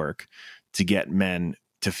lot of work to get men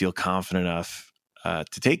to feel confident enough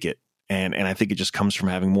to take it. And I think it just comes from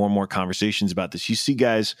having more and more conversations about this. You see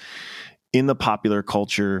guys in the popular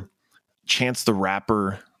culture, Chance the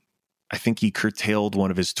Rapper, I think he curtailed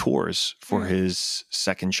one of his tours for his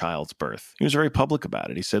second child's birth. He was very public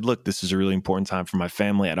about it. He said, look, this is a really important time for my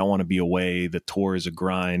family. I don't want to be away. The tour is a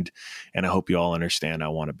grind. And I hope you all understand I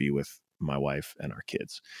want to be with my wife and our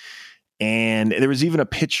kids. And there was even a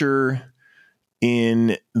pitcher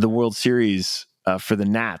in the World Series for the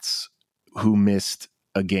Nats who missed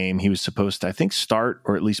a game he was supposed to, I think, start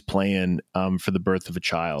or at least play in for the birth of a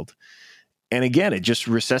child. And again, it just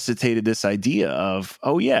resuscitated this idea of,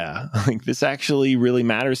 oh yeah, like, this actually really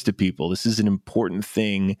matters to people. This is an important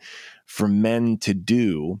thing for men to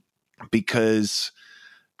do, because,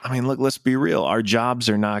 I mean, look, let's be real. Our jobs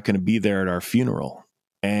are not going to be there at our funeral.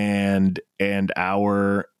 And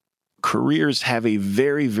our careers have a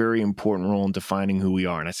very, very important role in defining who we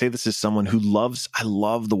are. And I say this as someone who I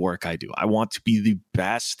love the work I do. I want to be the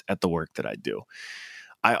best at the work that I do.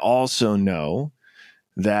 I also know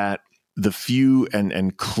that the few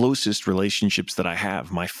and closest relationships that I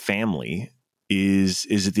have, my family, is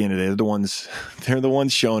at the end of the day, they're the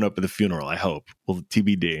ones showing up at the funeral, I hope. Well,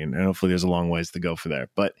 TBD, and hopefully there's a long ways to go for there.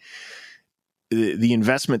 But the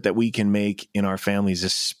investment that we can make in our families,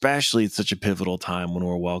 especially at such a pivotal time when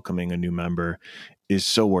we're welcoming a new member,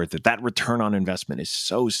 so worth it. That return on investment is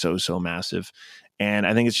so massive. And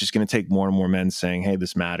I think it's just going to take more and more men saying, hey,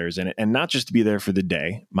 this matters. And not just to be there for the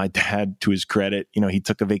day. My dad, to his credit, he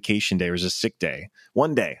took a vacation day. It was a sick day,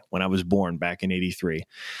 one day when I was born back in 83,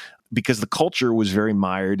 because the culture was very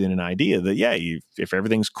mired in an idea that, if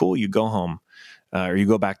everything's cool, you go home or you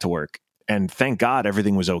go back to work. And thank God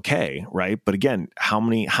everything was okay, right? But again, how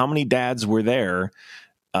many dads were there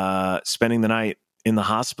spending the night in the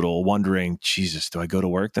hospital wondering, Jesus, do I go to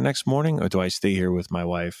work the next morning or do I stay here with my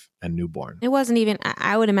wife and newborn? It wasn't even,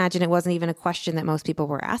 I would imagine it wasn't even a question that most people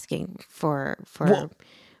were asking for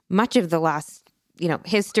much of the last,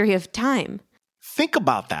 history of time. Think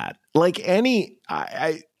about that. Like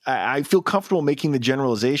I feel comfortable making the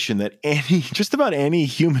generalization that just about any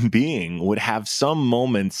human being would have some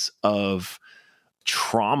moments of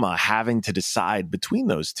trauma having to decide between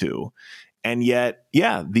those two. And yet,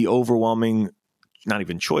 the overwhelming, not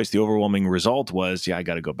even choice, the overwhelming result was, I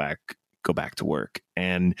got to go back to work.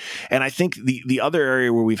 And I think the other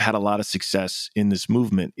area where we've had a lot of success in this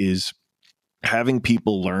movement is having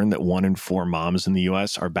people learn that 1 in 4 moms in the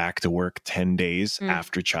US are back to work 10 days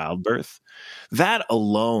after childbirth. That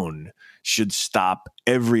alone should stop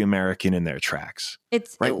every American in their tracks.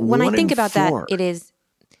 It's right? When I think about that, it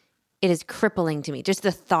is crippling to me, just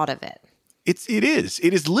the thought of it. It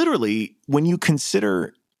is literally, when you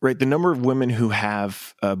consider, right, the number of women who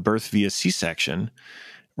have birth via C-section,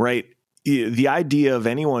 right? The idea of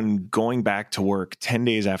anyone going back to work 10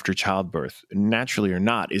 days after childbirth, naturally or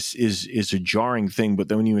not, is a jarring thing. But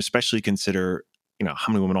then when you especially consider,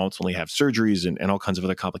 how many women ultimately have surgeries and all kinds of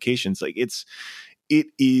other complications, like it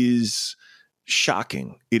is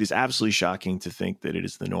shocking. It is absolutely shocking to think that it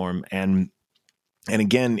is the norm. And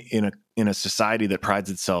again, in a society that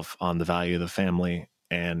prides itself on the value of the family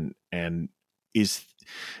and is,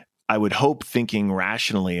 I would hope, thinking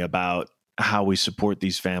rationally about how we support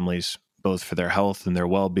these families, both for their health and their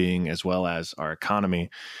well-being, as well as our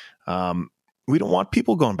economy. We don't want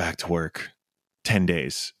people going back to work 10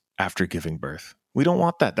 days after giving birth. We don't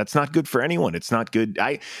want that. That's not good for anyone. It's not good.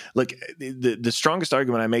 The strongest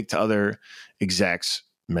argument I make to other execs,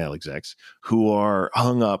 male execs, who are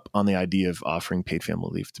hung up on the idea of offering paid family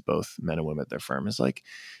leave to both men and women at their firm is like,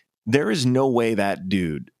 there is no way that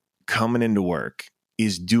dude coming into work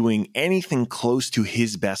is doing anything close to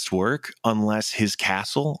his best work unless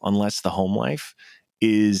the home life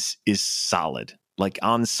is solid, like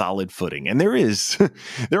on solid footing. And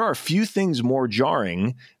there are few things more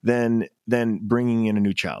jarring than bringing in a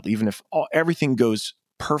new child. Even if everything goes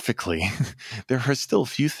perfectly, there are still a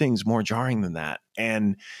few things more jarring than that.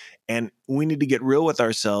 And we need to get real with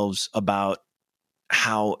ourselves about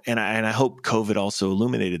how, and I hope COVID also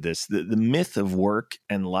illuminated this, the myth of work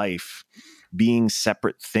and life being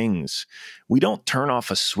separate things. We don't turn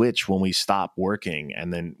off a switch when we stop working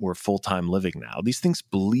and then we're full-time living now. These things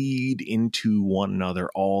bleed into one another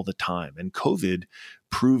all the time. And COVID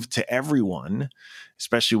proved to everyone,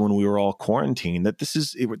 especially when we were all quarantined, that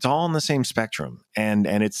it's all on the same spectrum. And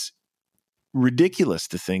it's ridiculous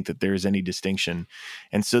to think that there's any distinction.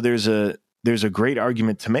 And so there's a great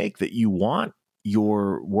argument to make that you want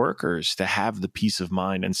your workers to have the peace of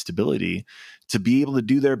mind and stability to be able to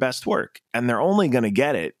do their best work. And they're only going to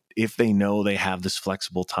get it if they know they have this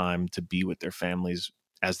flexible time to be with their families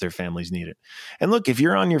as their families need it. And look, if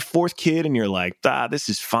you're on your 4th kid and you're like, this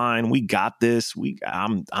is fine, we got this,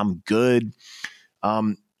 I'm good.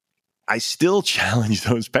 I still challenge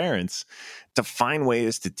those parents to find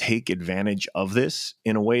ways to take advantage of this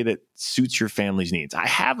in a way that suits your family's needs. I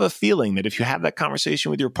have a feeling that if you have that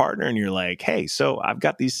conversation with your partner and you're like, hey, so I've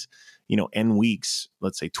got these, N weeks,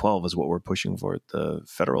 let's say 12 is what we're pushing for at the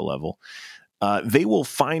federal level, they will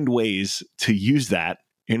find ways to use that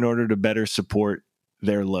in order to better support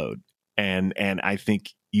their load. And I think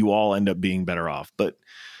you all end up being better off. But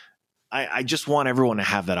I just want everyone to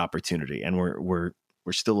have that opportunity. And we're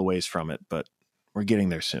still a ways from it, but we're getting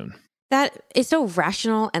there soon. That is so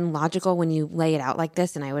rational and logical when you lay it out like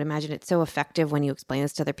this. And I would imagine it's so effective when you explain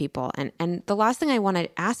this to other people. And the last thing I want to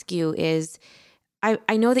ask you is,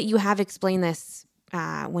 I know that you have explained this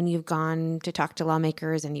when you've gone to talk to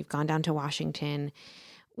lawmakers and you've gone down to Washington.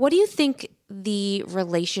 What do you think the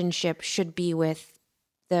relationship should be with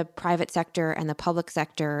the private sector and the public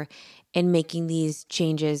sector in making these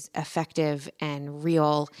changes effective and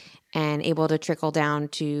real and able to trickle down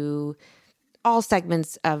to all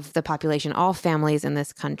segments of the population, all families in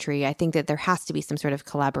this country? I think that there has to be some sort of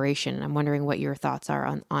collaboration. I'm wondering what your thoughts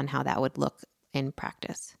are on how that would look in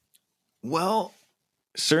practice. Well,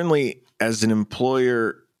 certainly as an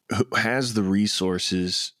employer who has the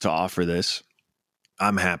resources to offer this,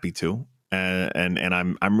 I'm happy to. And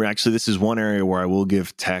I'm actually, this is one area where I will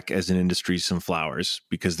give tech as an industry some flowers,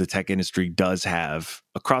 because the tech industry does have,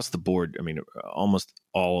 across the board, I mean, almost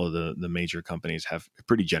all of the major companies have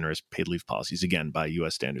pretty generous paid leave policies, again, by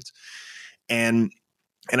US standards. And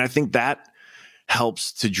I think that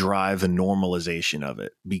helps to drive a normalization of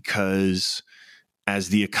it, because as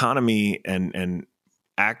the economy and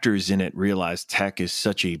actors in it realize tech is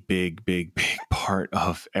such a big part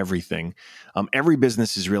of everything. Every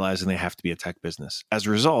business is realizing they have to be a tech business. As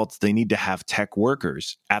a result, they need to have tech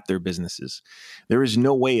workers at their businesses. There is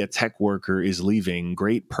no way a tech worker is leaving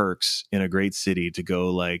great perks in a great city to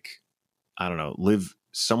go, like, I don't know, live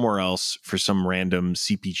somewhere else for some random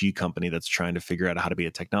CPG company that's trying to figure out how to be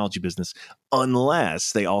a technology business,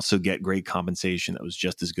 unless they also get great compensation that was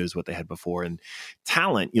just as good as what they had before. And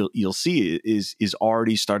talent, you'll see, is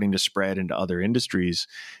already starting to spread into other industries.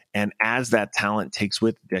 And as that talent takes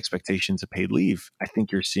with the expectations of paid leave, I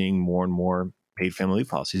think you're seeing more and more paid family leave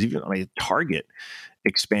policies, even like Target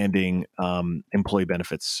expanding employee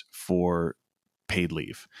benefits for paid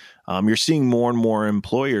leave. You're seeing more and more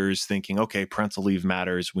employers thinking, okay, parental leave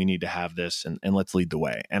matters. We need to have this, and let's lead the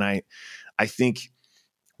way. And I think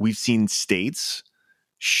we've seen states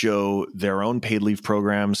show their own paid leave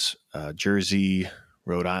programs, Jersey,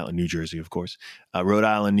 Rhode Island, New Jersey, of course, Rhode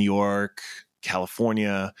Island, New York,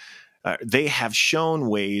 California. They have shown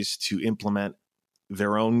ways to implement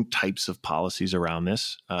their own types of policies around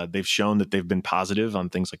this. They've shown that they've been positive on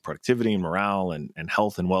things like productivity and morale and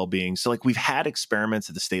health and well-being. So, like, we've had experiments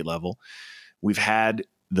at the state level. We've had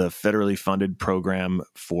the federally funded program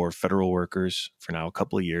for federal workers for now a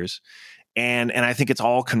couple of years. And I think it's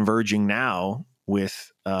all converging now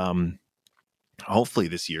with hopefully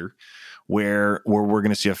this year, where we're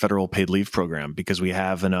going to see a federal paid leave program, because we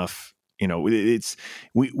have enough. You know,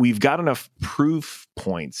 we've got enough proof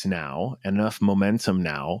points now, enough momentum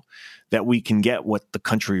now, that we can get what the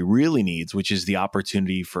country really needs, which is the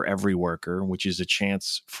opportunity for every worker, which is a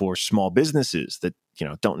chance for small businesses that, you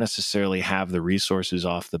know, don't necessarily have the resources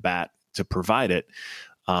off the bat to provide it.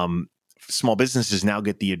 Small businesses now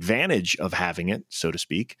get the advantage of having it, so to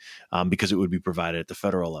speak, because it would be provided at the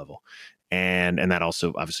federal level. And that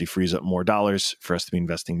also obviously frees up more dollars for us to be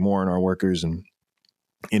investing more in our workers and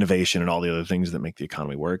innovation and all the other things that make the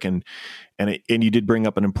economy work. And you did bring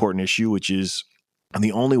up an important issue, which is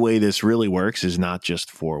the only way this really works is not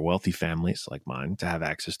just for wealthy families like mine to have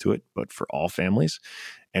access to it, but for all families.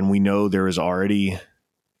 And we know there is already,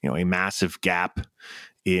 you know, a massive gap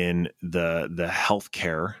in the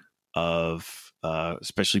healthcare of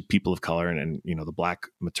especially people of color, and you know, the Black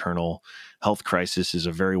maternal health crisis is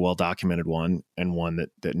a very well documented one, and one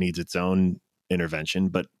that needs its own intervention.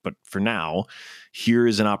 But for now, here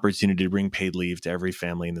is an opportunity to bring paid leave to every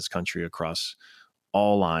family in this country across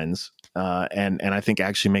all lines, and I think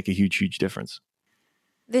actually make a huge difference.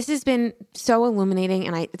 This has been so illuminating,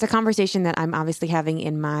 and it's a conversation that I'm obviously having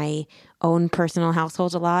in my own personal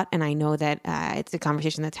household a lot, and I know that it's a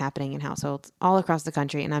conversation that's happening in households all across the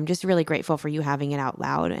country, and I'm just really grateful for you having it out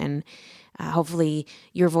loud, and hopefully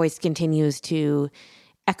your voice continues to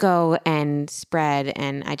echo and spread,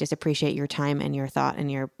 and I just appreciate your time and your thought and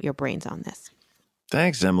your brains on this.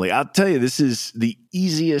 Thanks, Emily. I'll tell you, this is the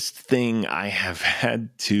easiest thing I have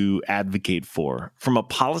had to advocate for. From a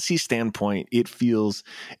policy standpoint, it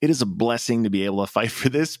is a blessing to be able to fight for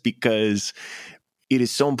this, because it is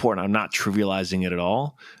so important. I'm not trivializing it at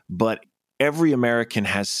all, but every American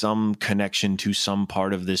has some connection to some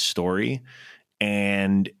part of this story.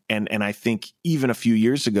 And I think even a few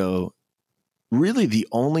years ago, really the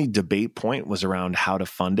only debate point was around how to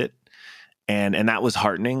fund it. And that was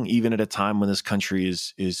heartening, even at a time when this country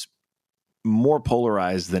is more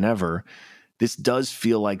polarized than ever. This does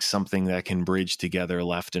feel like something that can bridge together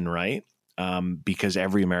left and right, because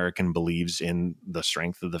every American believes in the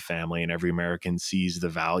strength of the family, and every American sees the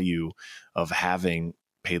value of having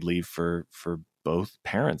paid leave for both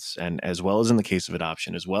parents, and as well as in the case of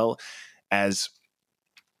adoption, as well as,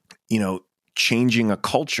 you know, changing a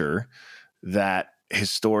culture that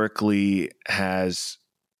historically has,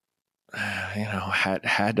 you know,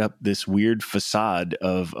 had up this weird facade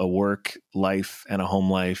of a work life and a home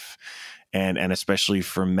life, and especially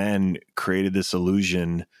for men, created this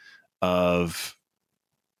illusion of,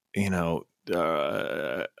 you know,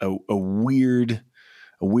 a weird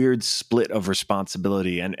split of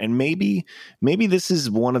responsibility. And maybe this is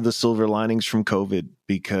one of the silver linings from COVID,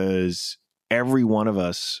 because every one of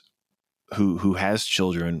us who has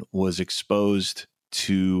children was exposed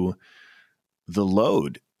to the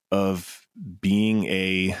load of being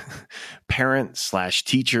a parent /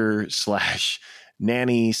 teacher /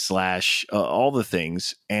 nanny / all the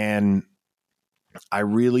things. And I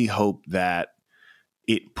really hope that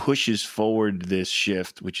it pushes forward this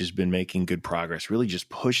shift, which has been making good progress, really just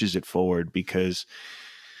pushes it forward, because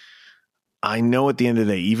I know at the end of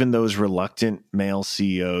the day, even those reluctant male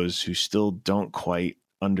CEOs who still don't quite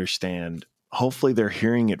understand, hopefully they're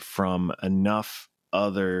hearing it from enough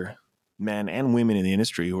other men and women in the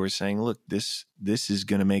industry who are saying, look, this is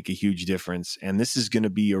going to make a huge difference. And this is going to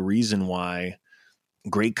be a reason why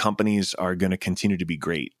great companies are going to continue to be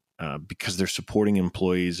great. Because they're supporting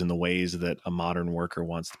employees in the ways that a modern worker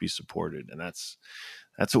wants to be supported. And that's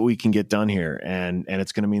what we can get done here. And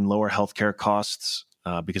it's going to mean lower healthcare costs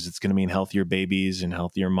because it's going to mean healthier babies and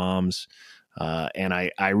healthier moms. And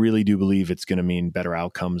I really do believe it's going to mean better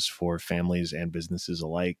outcomes for families and businesses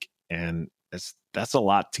alike. And that's a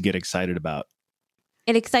lot to get excited about.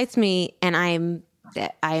 It excites me, and I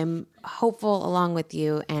am hopeful along with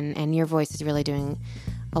you, and your voice is really doing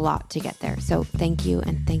a lot to get there. So thank you,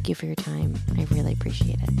 and thank you for your time. I really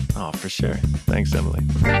appreciate it. Oh, for sure. Thanks, Emily.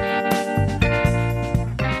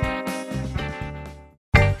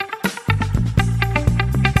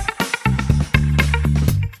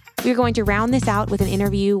 We're going to round this out with an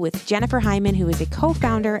interview with Jenn Hyman, who is a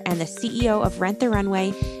co-founder and the CEO of Rent the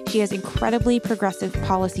Runway. She has incredibly progressive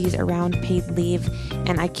policies around paid leave,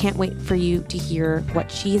 and I can't wait for you to hear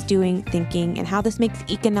what she is doing, thinking, and how this makes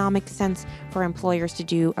economic sense for employers to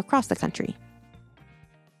do across the country.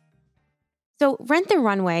 So Rent the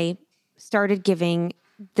Runway started giving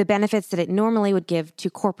the benefits that it normally would give to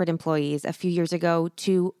corporate employees a few years ago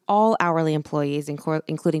to all hourly employees,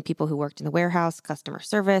 including people who worked in the warehouse, customer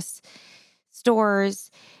service,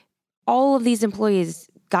 stores. All of these employees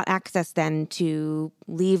got access then to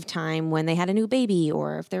leave time when they had a new baby,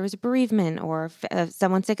 or if there was a bereavement, or if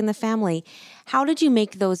someone sick in the family. How did you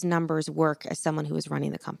make those numbers work as someone who was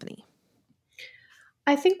running the company?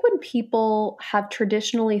 I think when people have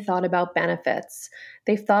traditionally thought about benefits,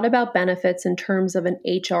 they've thought about benefits in terms of an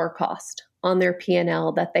HR cost on their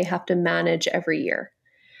P&L that they have to manage every year.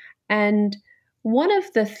 And one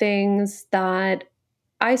of the things that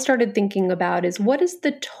I started thinking about is, what is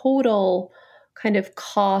the total kind of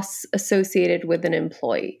costs associated with an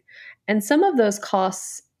employee? And some of those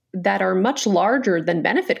costs that are much larger than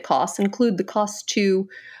benefit costs include the cost to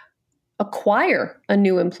acquire a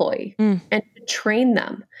new employee and to train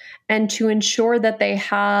them and to ensure that they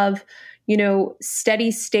have,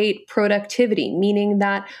 steady state productivity, meaning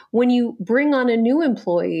that when you bring on a new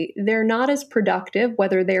employee, they're not as productive,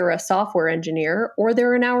 whether they're a software engineer or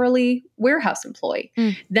they're an hourly warehouse employee,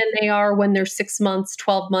 than they are when they're 6 months,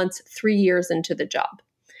 12 months, 3 years into the job.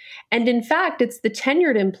 And in fact, it's the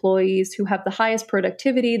tenured employees who have the highest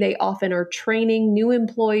productivity. They often are training new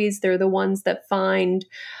employees. They're the ones that find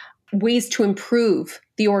ways to improve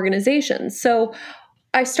the organization. So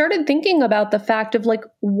I started thinking about the fact of,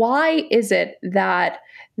 why is it that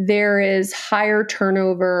there is higher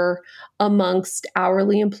turnover amongst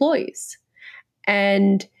hourly employees?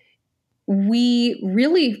 And we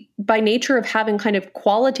really, by nature of having kind of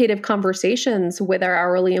qualitative conversations with our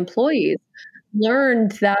hourly employees,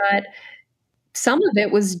 learned that some of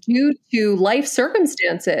it was due to life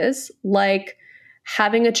circumstances, like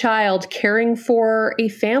having a child, caring for a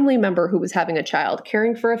family member who was having a child,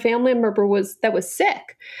 caring for a family member that was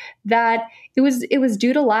sick, that it was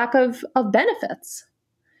due to lack of benefits,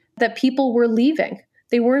 that people were leaving.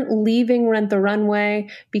 They weren't leaving Rent the Runway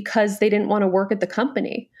because they didn't want to work at the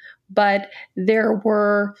company, but there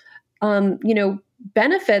were,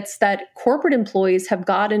 benefits that corporate employees have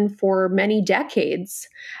gotten for many decades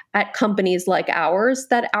at companies like ours,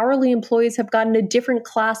 that hourly employees have gotten a different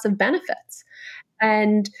class of benefits.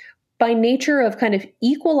 And by nature of kind of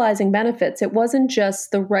equalizing benefits, it wasn't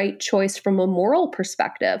just the right choice from a moral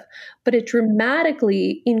perspective, but it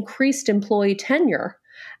dramatically increased employee tenure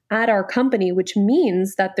at our company, which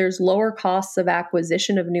means that there's lower costs of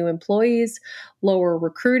acquisition of new employees, lower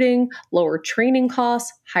recruiting, lower training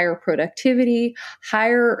costs, higher productivity,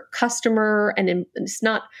 higher customer, and it's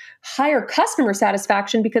not higher customer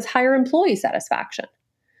satisfaction because higher employee satisfaction.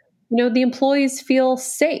 The employees feel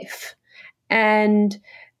safe. And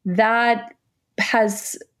that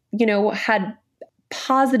has, had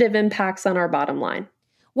positive impacts on our bottom line.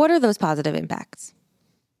 What are those positive impacts?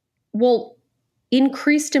 Well,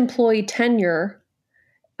 increased employee tenure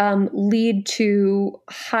lead to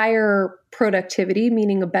higher productivity,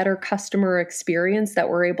 meaning a better customer experience that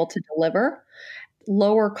we're able to deliver,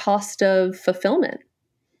 lower cost of fulfillment,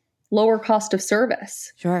 lower cost of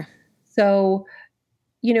service. Sure. So,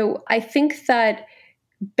 I think that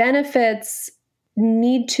benefits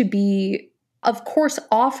need to be, of course,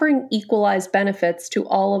 offering equalized benefits to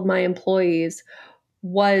all of my employees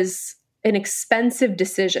was an expensive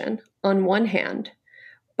decision on one hand.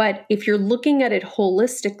 But if you're looking at it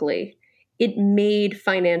holistically, it made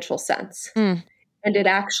financial sense. And it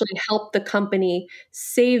actually helped the company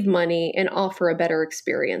save money and offer a better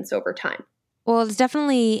experience over time. Well, it's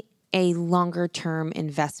definitely a longer term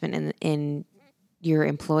investment in your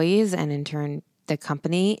employees and in turn the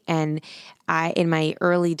company. And in my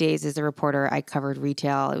early days as a reporter, I covered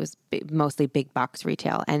retail. It was mostly big box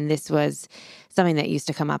retail. And this was something that used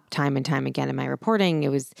to come up time and time again in my reporting. It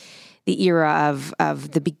was the era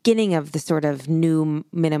of the beginning of the sort of new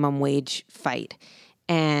minimum wage fight.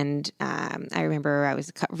 And I remember I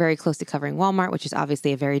was very closely covering Walmart, which is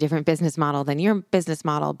obviously a very different business model than your business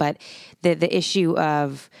model. But the issue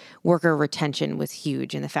of worker retention was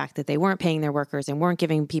huge. And the fact that they weren't paying their workers and weren't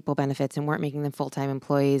giving people benefits and weren't making them full-time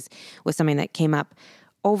employees was something that came up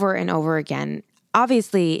over and over again.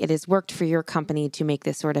 Obviously, it has worked for your company to make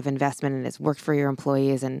this sort of investment, and it's worked for your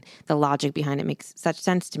employees, and the logic behind it makes such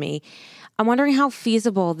sense to me. I'm wondering how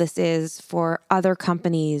feasible this is for other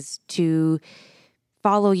companies to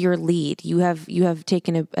follow your lead. You have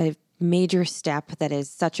taken a major step that is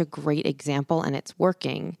such a great example, and it's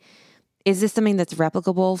working. Is this something that's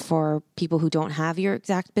replicable for people who don't have your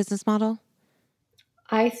exact business model?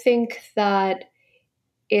 I think that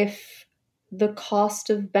if the cost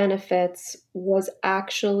of benefits was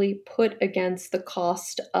actually put against the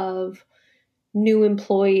cost of new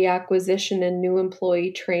employee acquisition and new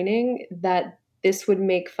employee training, that this would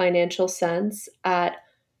make financial sense at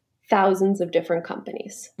thousands of different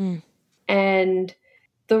companies. And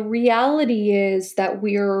the reality is that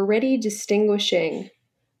we are already distinguishing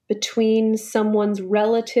between someone's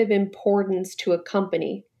relative importance to a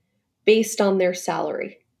company based on their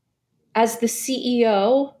salary. As the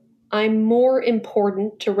CEO, I'm more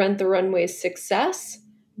important to Rent the Runway's success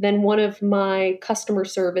than one of my customer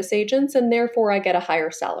service agents, and therefore I get a higher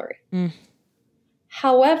salary.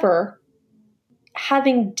 However,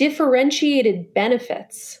 having differentiated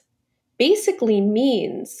benefits basically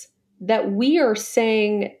means that we are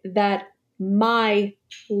saying that my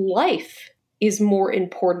life is more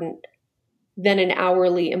important than an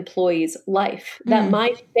hourly employee's life, that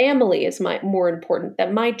my family is more important,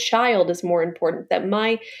 that my child is more important, that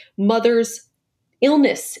my mother's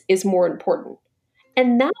illness is more important.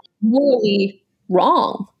 And that's really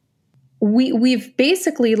wrong. We've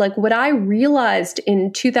basically, like, what I realized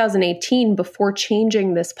in 2018 before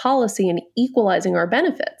changing this policy and equalizing our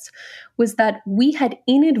benefits was that we had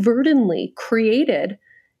inadvertently created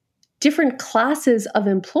different classes of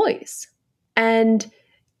employees. And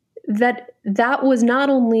that was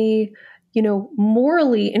not only,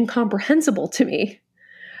 morally incomprehensible to me,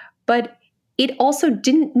 but it also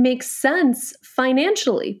didn't make sense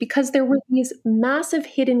financially because there were these massive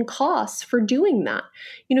hidden costs for doing that.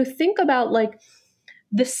 Think about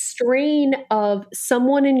the strain of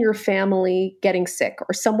someone in your family getting sick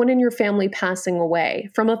or someone in your family passing away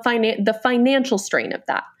from the financial strain of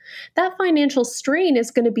that. That financial strain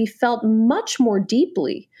is going to be felt much more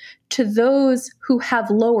deeply to those who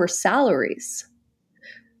have lower salaries.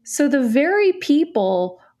 So the very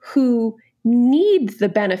people who need the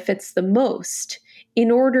benefits the most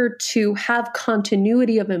in order to have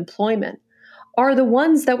continuity of employment are the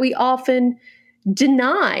ones that we often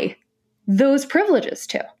deny those privileges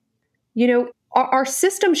to. Our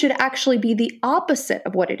system should actually be the opposite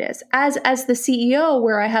of what it is. As the CEO,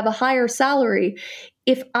 where I have a higher salary,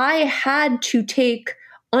 if I had to take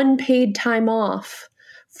unpaid time off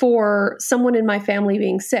for someone in my family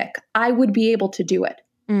being sick, I would be able to do it.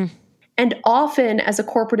 And often as a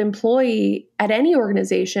corporate employee at any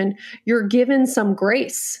organization, you're given some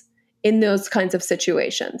grace in those kinds of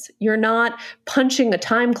situations. You're not punching a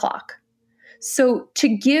time clock. So to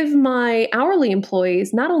give my hourly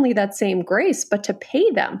employees not only that same grace, but to pay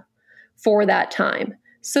them for that time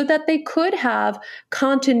so that they could have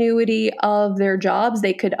continuity of their jobs.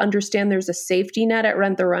 They could understand there's a safety net at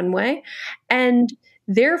Rent the Runway, and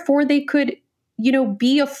therefore they could,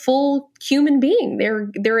 be a full human being.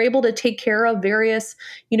 They're able to take care of various,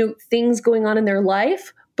 things going on in their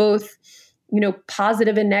life, both,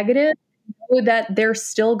 positive and negative, so that they're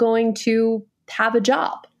still going to have a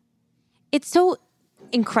job. It's so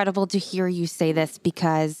incredible to hear you say this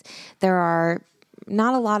because there are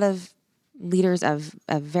not a lot of leaders of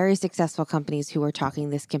very successful companies who are talking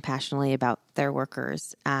this compassionately about their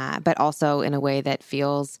workers, but also in a way that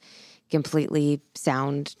feels completely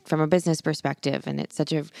sound from a business perspective. And it's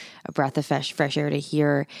such a breath of fresh air to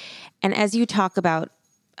hear. And as you talk about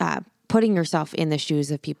putting yourself in the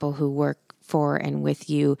shoes of people who work for and with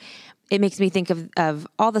you, it makes me think of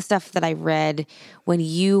all the stuff that I read when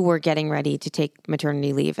you were getting ready to take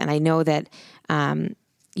maternity leave. And I know that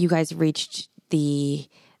you guys reached the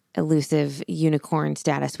elusive unicorn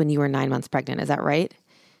status when you were 9 months pregnant. Is that right?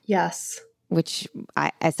 Yes. Which,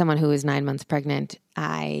 as someone who is 9 months pregnant,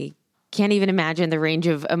 I can't even imagine the range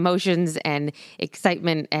of emotions and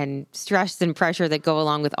excitement and stress and pressure that go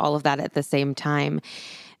along with all of that at the same time.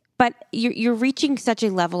 But you're reaching such a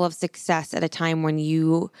level of success at a time when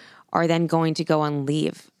you are then going to go on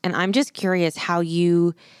leave. And I'm just curious how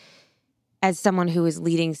you, as someone who is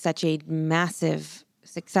leading such a massive,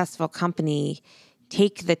 successful company,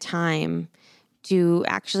 take the time to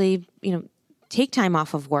actually, take time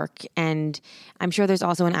off of work. And I'm sure there's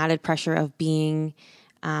also an added pressure of being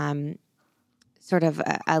sort of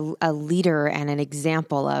a leader and an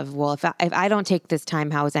example of, well, if I don't take this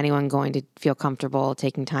time, how is anyone going to feel comfortable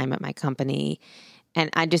taking time at my company? And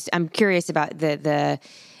I'm curious about the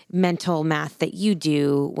mental math that you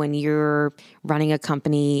do when you're running a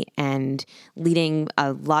company and leading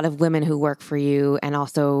a lot of women who work for you and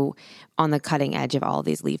also on the cutting edge of all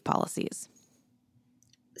these leave policies.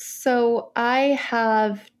 So I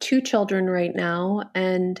have 2 children right now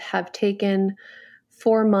and have taken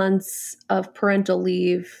 4 months of parental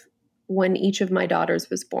leave when each of my daughters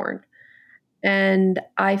was born. And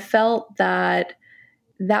I felt that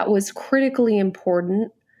was critically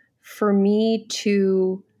important for me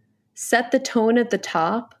to set the tone at the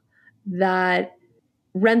top that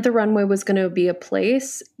Rent the Runway was going to be a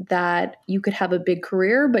place that you could have a big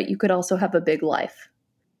career, but you could also have a big life.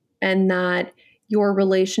 And that your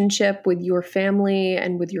relationship with your family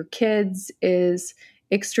and with your kids is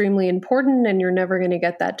extremely important, and you're never going to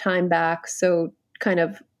get that time back. So kind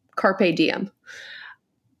of carpe diem.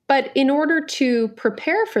 But in order to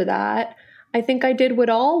prepare for that, I think I did what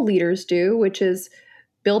all leaders do, which is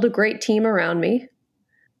build a great team around me,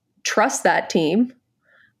 trust that team,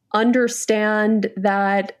 understand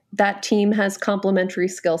that that team has complementary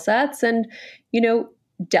skill sets, and,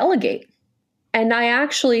 delegate. And I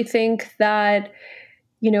actually think that,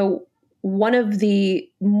 one of the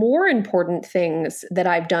more important things that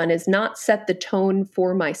I've done is not set the tone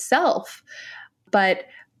for myself, but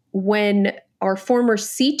when our former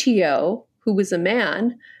CTO, who was a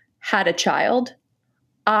man, had a child,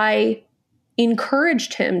 I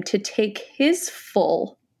encouraged him to take his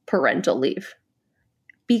full parental leave,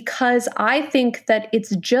 because I think that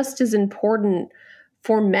it's just as important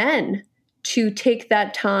for men to take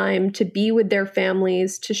that time to be with their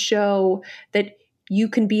families, to show that you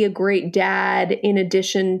can be a great dad in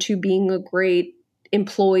addition to being a great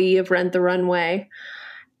employee of Rent the Runway.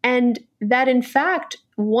 And that, in fact,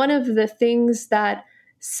 one of the things that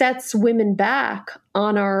sets women back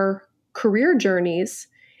on our career journeys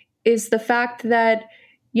is the fact that,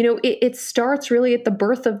 it starts really at the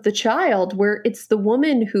birth of the child, where it's the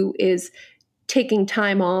woman who is taking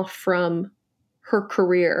time off from her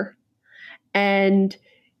career. And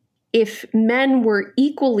if men were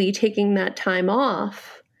equally taking that time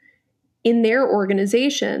off in their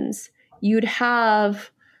organizations, you'd have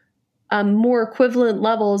more equivalent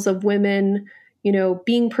levels of women,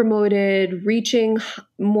 being promoted, reaching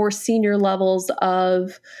more senior levels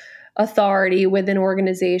of authority within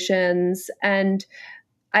organizations. And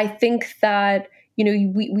I think that,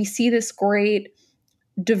 we see this great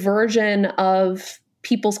diversion of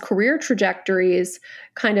people's career trajectories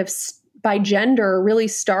kind of by gender, really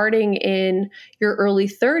starting in your early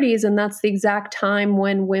 30s. And that's the exact time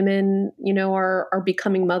when women, are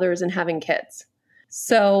becoming mothers and having kids.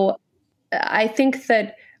 So I think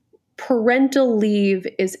that parental leave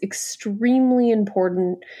is extremely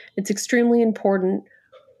important. It's extremely important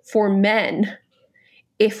for men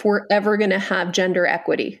if we're ever going to have gender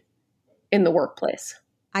equity in the workplace.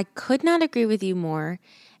 I could not agree with you more.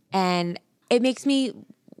 And it makes me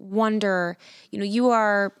wonder, you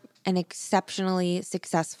are an exceptionally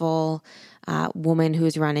successful woman who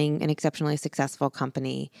is running an exceptionally successful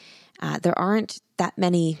company. There aren't that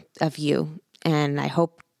many of you. And I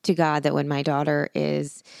hope to God that when my daughter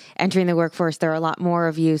is entering the workforce, there are a lot more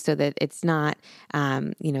of you, so that it's not,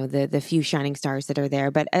 the few shining stars that are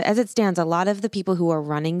there. But as it stands, a lot of the people who are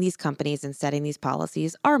running these companies and setting these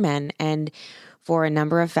policies are men. And for a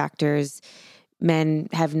number of factors, men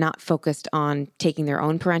have not focused on taking their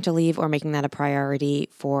own parental leave or making that a priority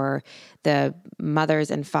for the mothers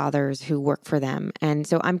and fathers who work for them. And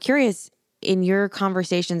so I'm curious, in your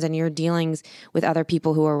conversations and your dealings with other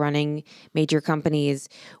people who are running major companies,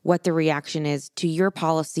 what the reaction is to your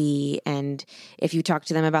policy, and if you talk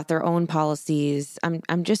to them about their own policies.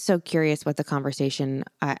 I'm just so curious what the conversation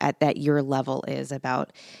at your level is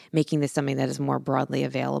about making this something that is more broadly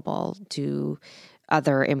available to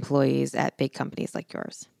other employees at big companies like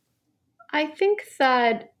yours. I think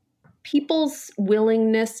that people's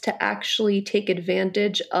willingness to actually take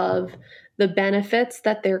advantage of the benefits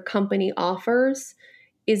that their company offers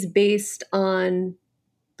is based on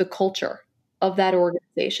the culture of that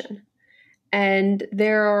organization. And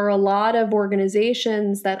there are a lot of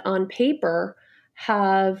organizations that on paper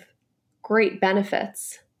have great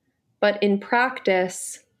benefits, but in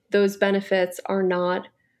practice, those benefits are not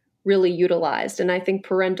really utilized. And I think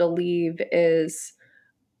parental leave is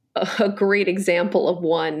a great example of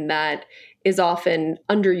one that is often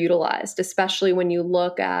underutilized, especially when you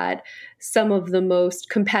look at some of the most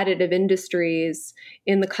competitive industries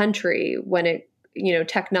in the country when it,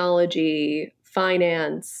 technology,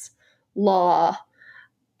 finance, law.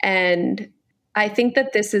 And I think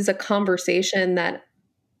that this is a conversation that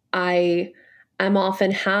I am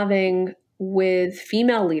often having with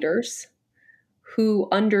female leaders who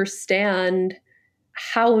understand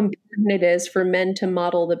how important it is for men to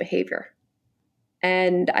model the behavior.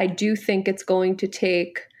 And I do think it's going to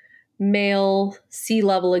take male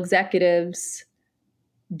C-level executives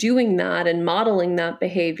doing that and modeling that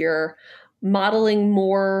behavior, modeling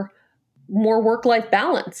more work-life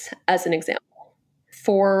balance, as an example,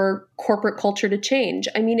 for corporate culture to change.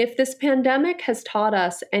 I mean, if this pandemic has taught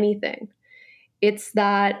us anything, it's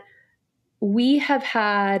that we have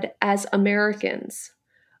had, as Americans,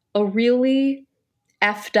 a really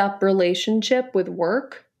effed up relationship with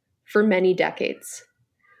work for many decades.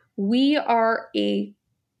 We are a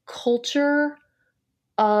culture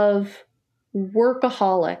of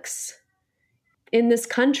workaholics in this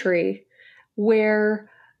country where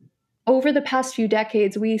over the past few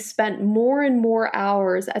decades, we spent more and more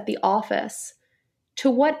hours at the office. To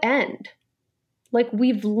what end? Like,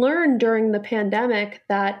 we've learned during the pandemic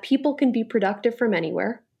that people can be productive from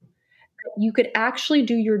anywhere. You could actually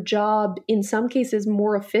do your job in some cases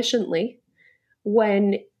more efficiently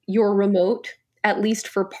when you're remote, at least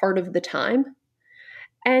for part of the time.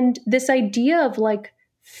 And this idea of like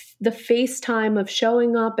the FaceTime of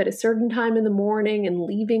showing up at a certain time in the morning and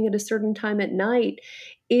leaving at a certain time at night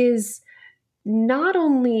is not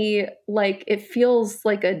only like it feels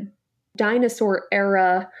like a dinosaur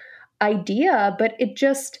era idea, but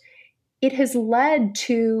it has led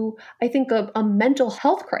to, I think, a mental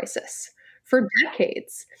health crisis for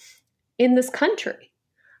decades in this country.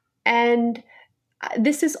 And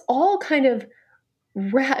this is all kind of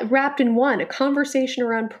wrapped in one, a conversation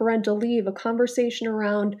around parental leave, a conversation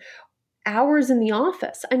around hours in the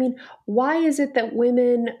office. I mean, why is it that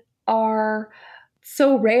women are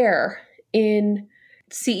so rare in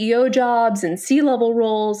CEO jobs and C-level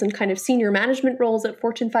roles and kind of senior management roles at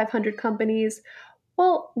Fortune 500 companies?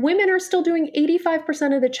 Well, women are still doing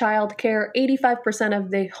 85% of the childcare, 85%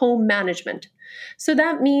 of the home management. So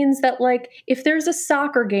that means that, like, if there's a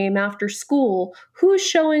soccer game after school, who's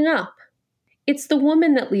showing up? It's the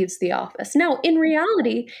woman that leaves the office. Now, in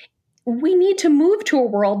reality, we need to move to a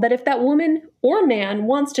world that if that woman or man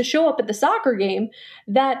wants to show up at the soccer game,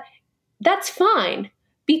 that's fine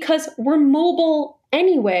because we're mobile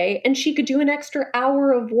anyway, and she could do an extra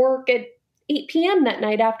hour of work at 8 p.m. that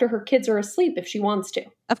night after her kids are asleep if she wants to.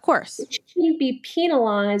 Of course. She shouldn't be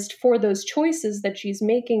penalized for those choices that she's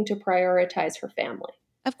making to prioritize her family.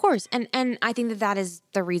 Of course. And I think that is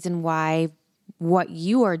the reason why what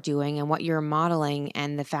you are doing and what you're modeling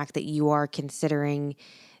and the fact that you are considering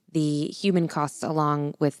the human costs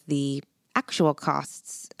along with the actual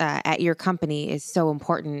costs at your company is so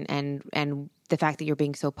important, and the fact that you're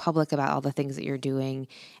being so public about all the things that you're doing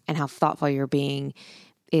and how thoughtful you're being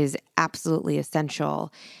is absolutely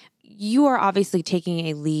essential. You are obviously taking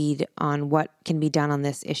a lead on what can be done on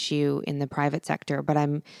this issue in the private sector, but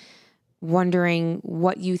I'm wondering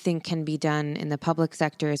what you think can be done in the public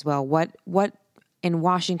sector as well. What in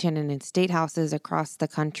Washington and in state houses across the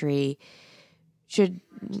country should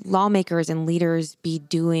lawmakers and leaders be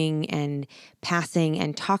doing and passing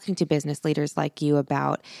and talking to business leaders like you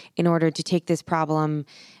about in order to take this problem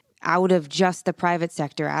out of just the private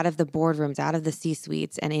sector, out of the boardrooms, out of the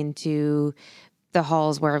C-suites, and into the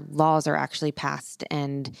halls where laws are actually passed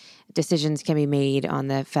and decisions can be made on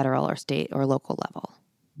the federal or state or local level?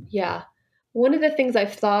 Yeah. One of the things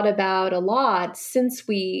I've thought about a lot since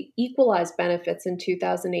we equalized benefits in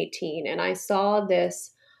 2018, and I saw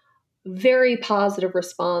this very positive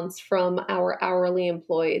response from our hourly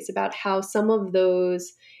employees about how some of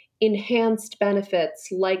those enhanced benefits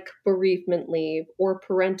like bereavement leave or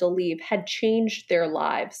parental leave had changed their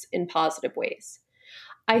lives in positive ways.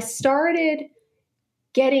 I started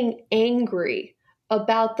getting angry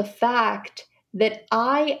about the fact that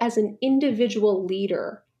I, as an individual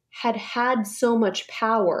leader, had so much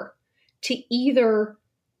power to either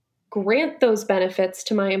grant those benefits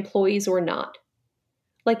to my employees or not.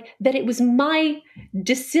 Like, that it was my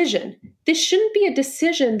decision this shouldn't be a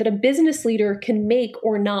decision that a business leader can make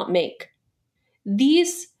or not make.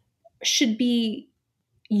 These should be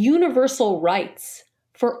universal rights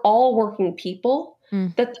for all working people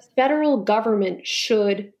that the federal government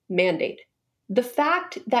should mandate. The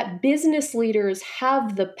fact that business leaders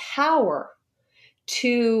have the power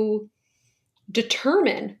to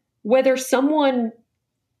determine whether someone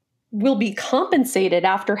will be compensated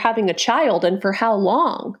after having a child and for how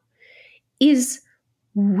long is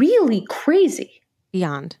really crazy.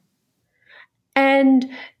 Beyond. And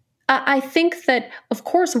I think that, of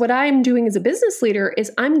course, what I'm doing as a business leader is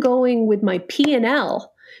I'm going with my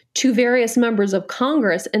P&L to various members of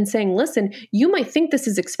Congress and saying, listen, you might think this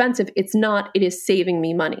is expensive. It's not. It is saving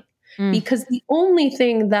me money. Because the only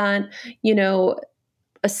thing that,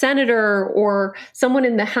 a senator or someone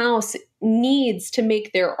in the House needs to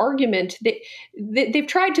make their argument, they've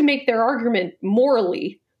tried to make their argument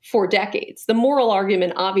morally for decades. The moral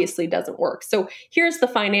argument obviously doesn't work. So here's the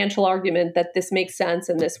financial argument that this makes sense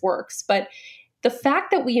and this works. But the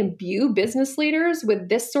fact that we imbue business leaders with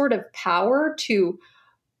this sort of power to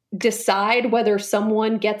decide whether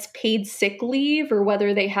someone gets paid sick leave or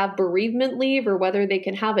whether they have bereavement leave or whether they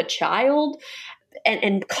can have a child,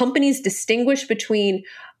 and companies distinguish between,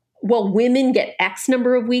 well, women get X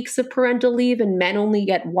number of weeks of parental leave and men only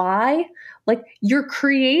get Y. Like, you're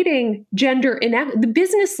creating gender inequity. The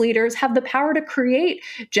business leaders have the power to create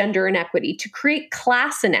gender inequity, to create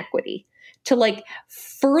class inequity, to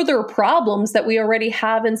further problems that we already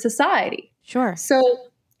have in society. Sure. So,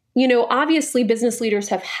 obviously business leaders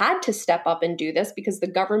have had to step up and do this because the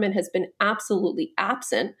government has been absolutely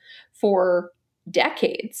absent for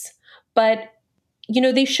decades. But,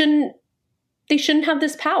 they shouldn't have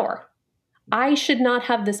this power. I should not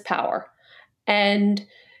have this power. And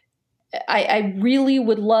I really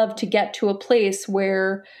would love to get to a place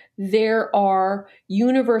where there are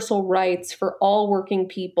universal rights for all working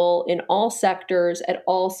people in all sectors at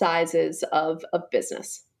all sizes of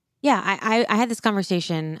business. Yeah, I had this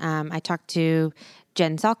conversation. I talked to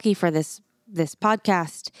Jen Psaki for this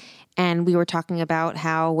podcast, and we were talking about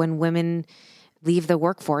how when women leave the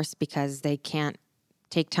workforce because they can't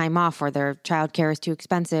take time off or their childcare is too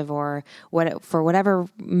expensive or for whatever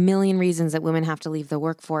million reasons that women have to leave the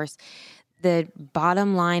workforce, the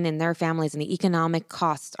bottom line in their families and the economic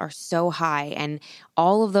costs are so high. And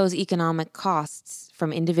all of those economic costs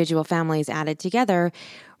from individual families added together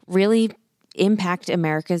really impact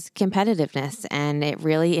America's competitiveness, and it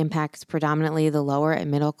really impacts predominantly the lower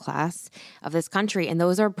and middle class of this country. And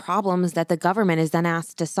those are problems that the government is then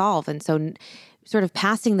asked to solve. And so sort of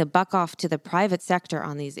passing the buck off to the private sector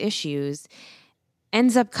on these issues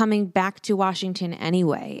ends up coming back to Washington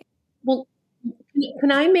anyway. Well,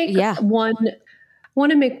 can I make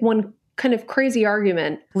one kind of crazy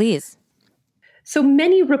argument? Please. So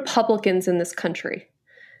many Republicans in this country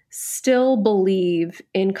still believe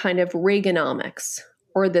in kind of Reaganomics,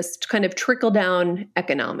 or this kind of trickle-down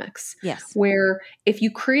economics. Yes. Where if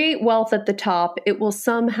you create wealth at the top, it will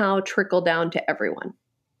somehow trickle down to everyone.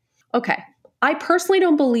 Okay. I personally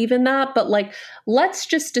don't believe in that, but let's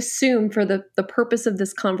just assume for the purpose of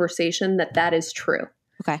this conversation that is true.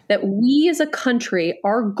 Okay. That we as a country,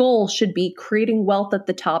 our goal should be creating wealth at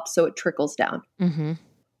the top so it trickles down. Mm-hmm.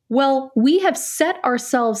 Well, we have set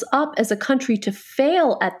ourselves up as a country to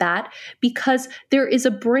fail at that because there is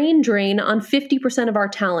a brain drain on 50% of our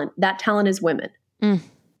talent. That talent is women.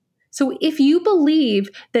 So if you believe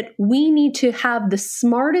that we need to have the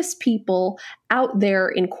smartest people out there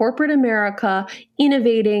in corporate America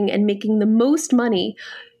innovating and making the most money,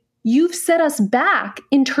 you've set us back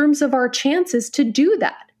in terms of our chances to do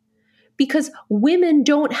that. Because women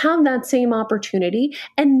don't have that same opportunity,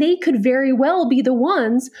 and they could very well be the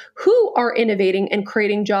ones who are innovating and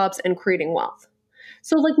creating jobs and creating wealth.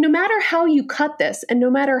 So no matter how you cut this and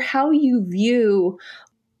no matter how you view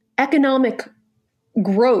economic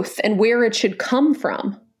growth and where it should come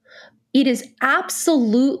from, it is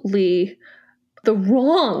absolutely the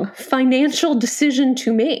wrong financial decision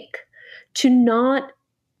to make to not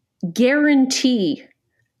guarantee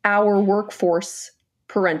our workforce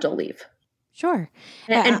parental leave. Sure.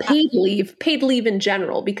 And paid leave in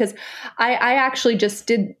general, because I actually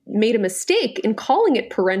just made a mistake in calling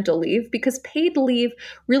it parental leave, because paid leave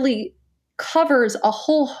really covers a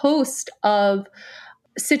whole host of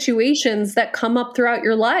situations that come up throughout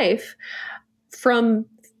your life, from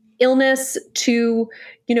illness to,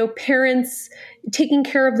 parents taking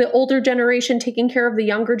care of the older generation, taking care of the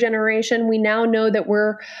younger generation. We now know that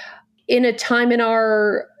we're in a time in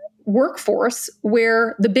our workforce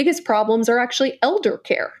where the biggest problems are actually elder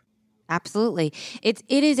care. Absolutely. It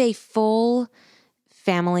is a full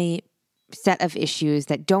family set of issues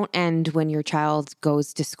that don't end when your child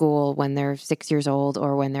goes to school when they're 6 years old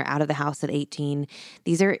or when they're out of the house at 18.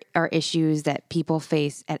 These are issues that people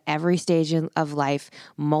face at every stage of life,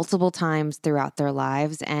 multiple times throughout their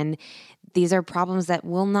lives. And these are problems that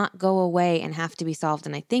will not go away and have to be solved.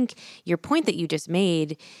 And I think your point that you just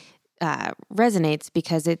made resonates,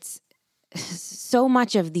 because it's so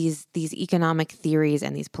much of these economic theories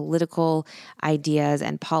and these political ideas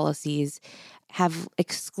and policies have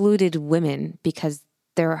excluded women because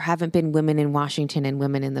there haven't been women in Washington and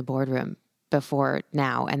women in the boardroom before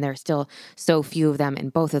now. And there are still so few of them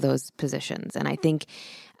in both of those positions. And I think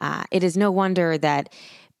it is no wonder that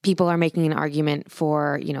people are making an argument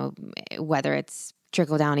for, whether it's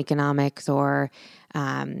trickle-down economics or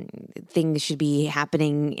things should be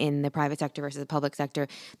happening in the private sector versus the public sector.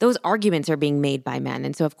 Those arguments are being made by men.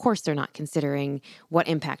 And so, of course, they're not considering what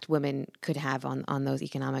impact women could have on those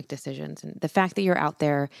economic decisions. And the fact that you're out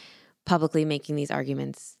there publicly making these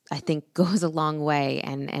arguments, I think, goes a long way.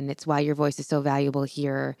 And it's why your voice is so valuable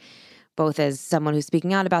here, both as someone who's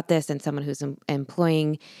speaking out about this and someone who's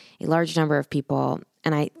employing a large number of people.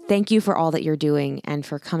 And I thank you for all that you're doing and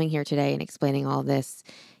for coming here today and explaining all this.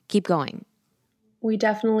 Keep going. We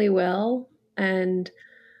definitely will. And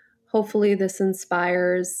hopefully this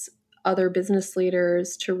inspires other business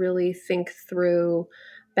leaders to really think through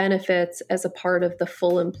benefits as a part of the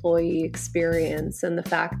full employee experience, and the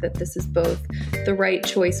fact that this is both the right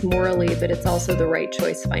choice morally, but it's also the right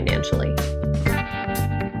choice financially.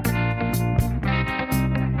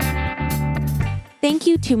 Thank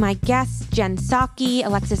you to my guests, Jen Psaki,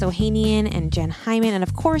 Alexis Ohanian, and Jenn Hyman, and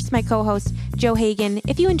of course, my co-host, Joe Hagan.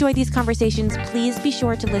 If you enjoyed these conversations, please be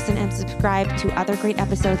sure to listen and subscribe to other great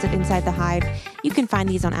episodes of Inside the Hive. You can find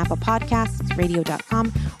these on Apple Podcasts,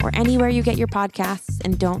 radio.com, or anywhere you get your podcasts.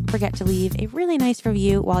 And don't forget to leave a really nice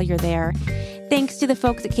review while you're there. Thanks to the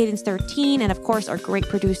folks at Cadence 13, and of course, our great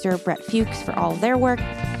producer, Brett Fuchs, for all of their work.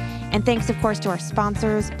 And thanks, of course, to our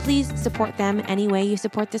sponsors. Please support them any way you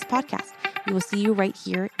support this podcast. We will see you right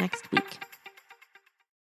here next week.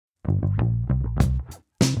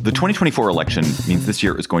 The 2024 election means this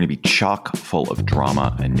year is going to be chock full of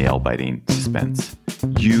drama and nail-biting suspense.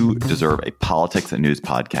 You deserve a politics and news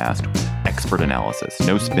podcast with expert analysis,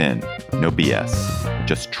 no spin, no BS,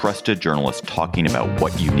 just trusted journalists talking about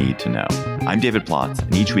what you need to know. I'm David Plotz,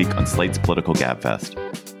 and each week on Slate's Political Gabfest,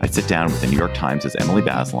 I sit down with the New York Times' Emily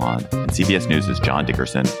Bazelon and CBS News' John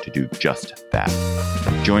Dickerson to do just that.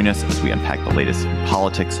 Join us as we unpack the latest in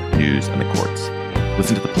politics, news, and the courts.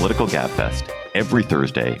 Listen to the Political Gabfest every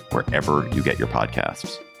Thursday wherever you get your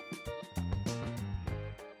podcasts.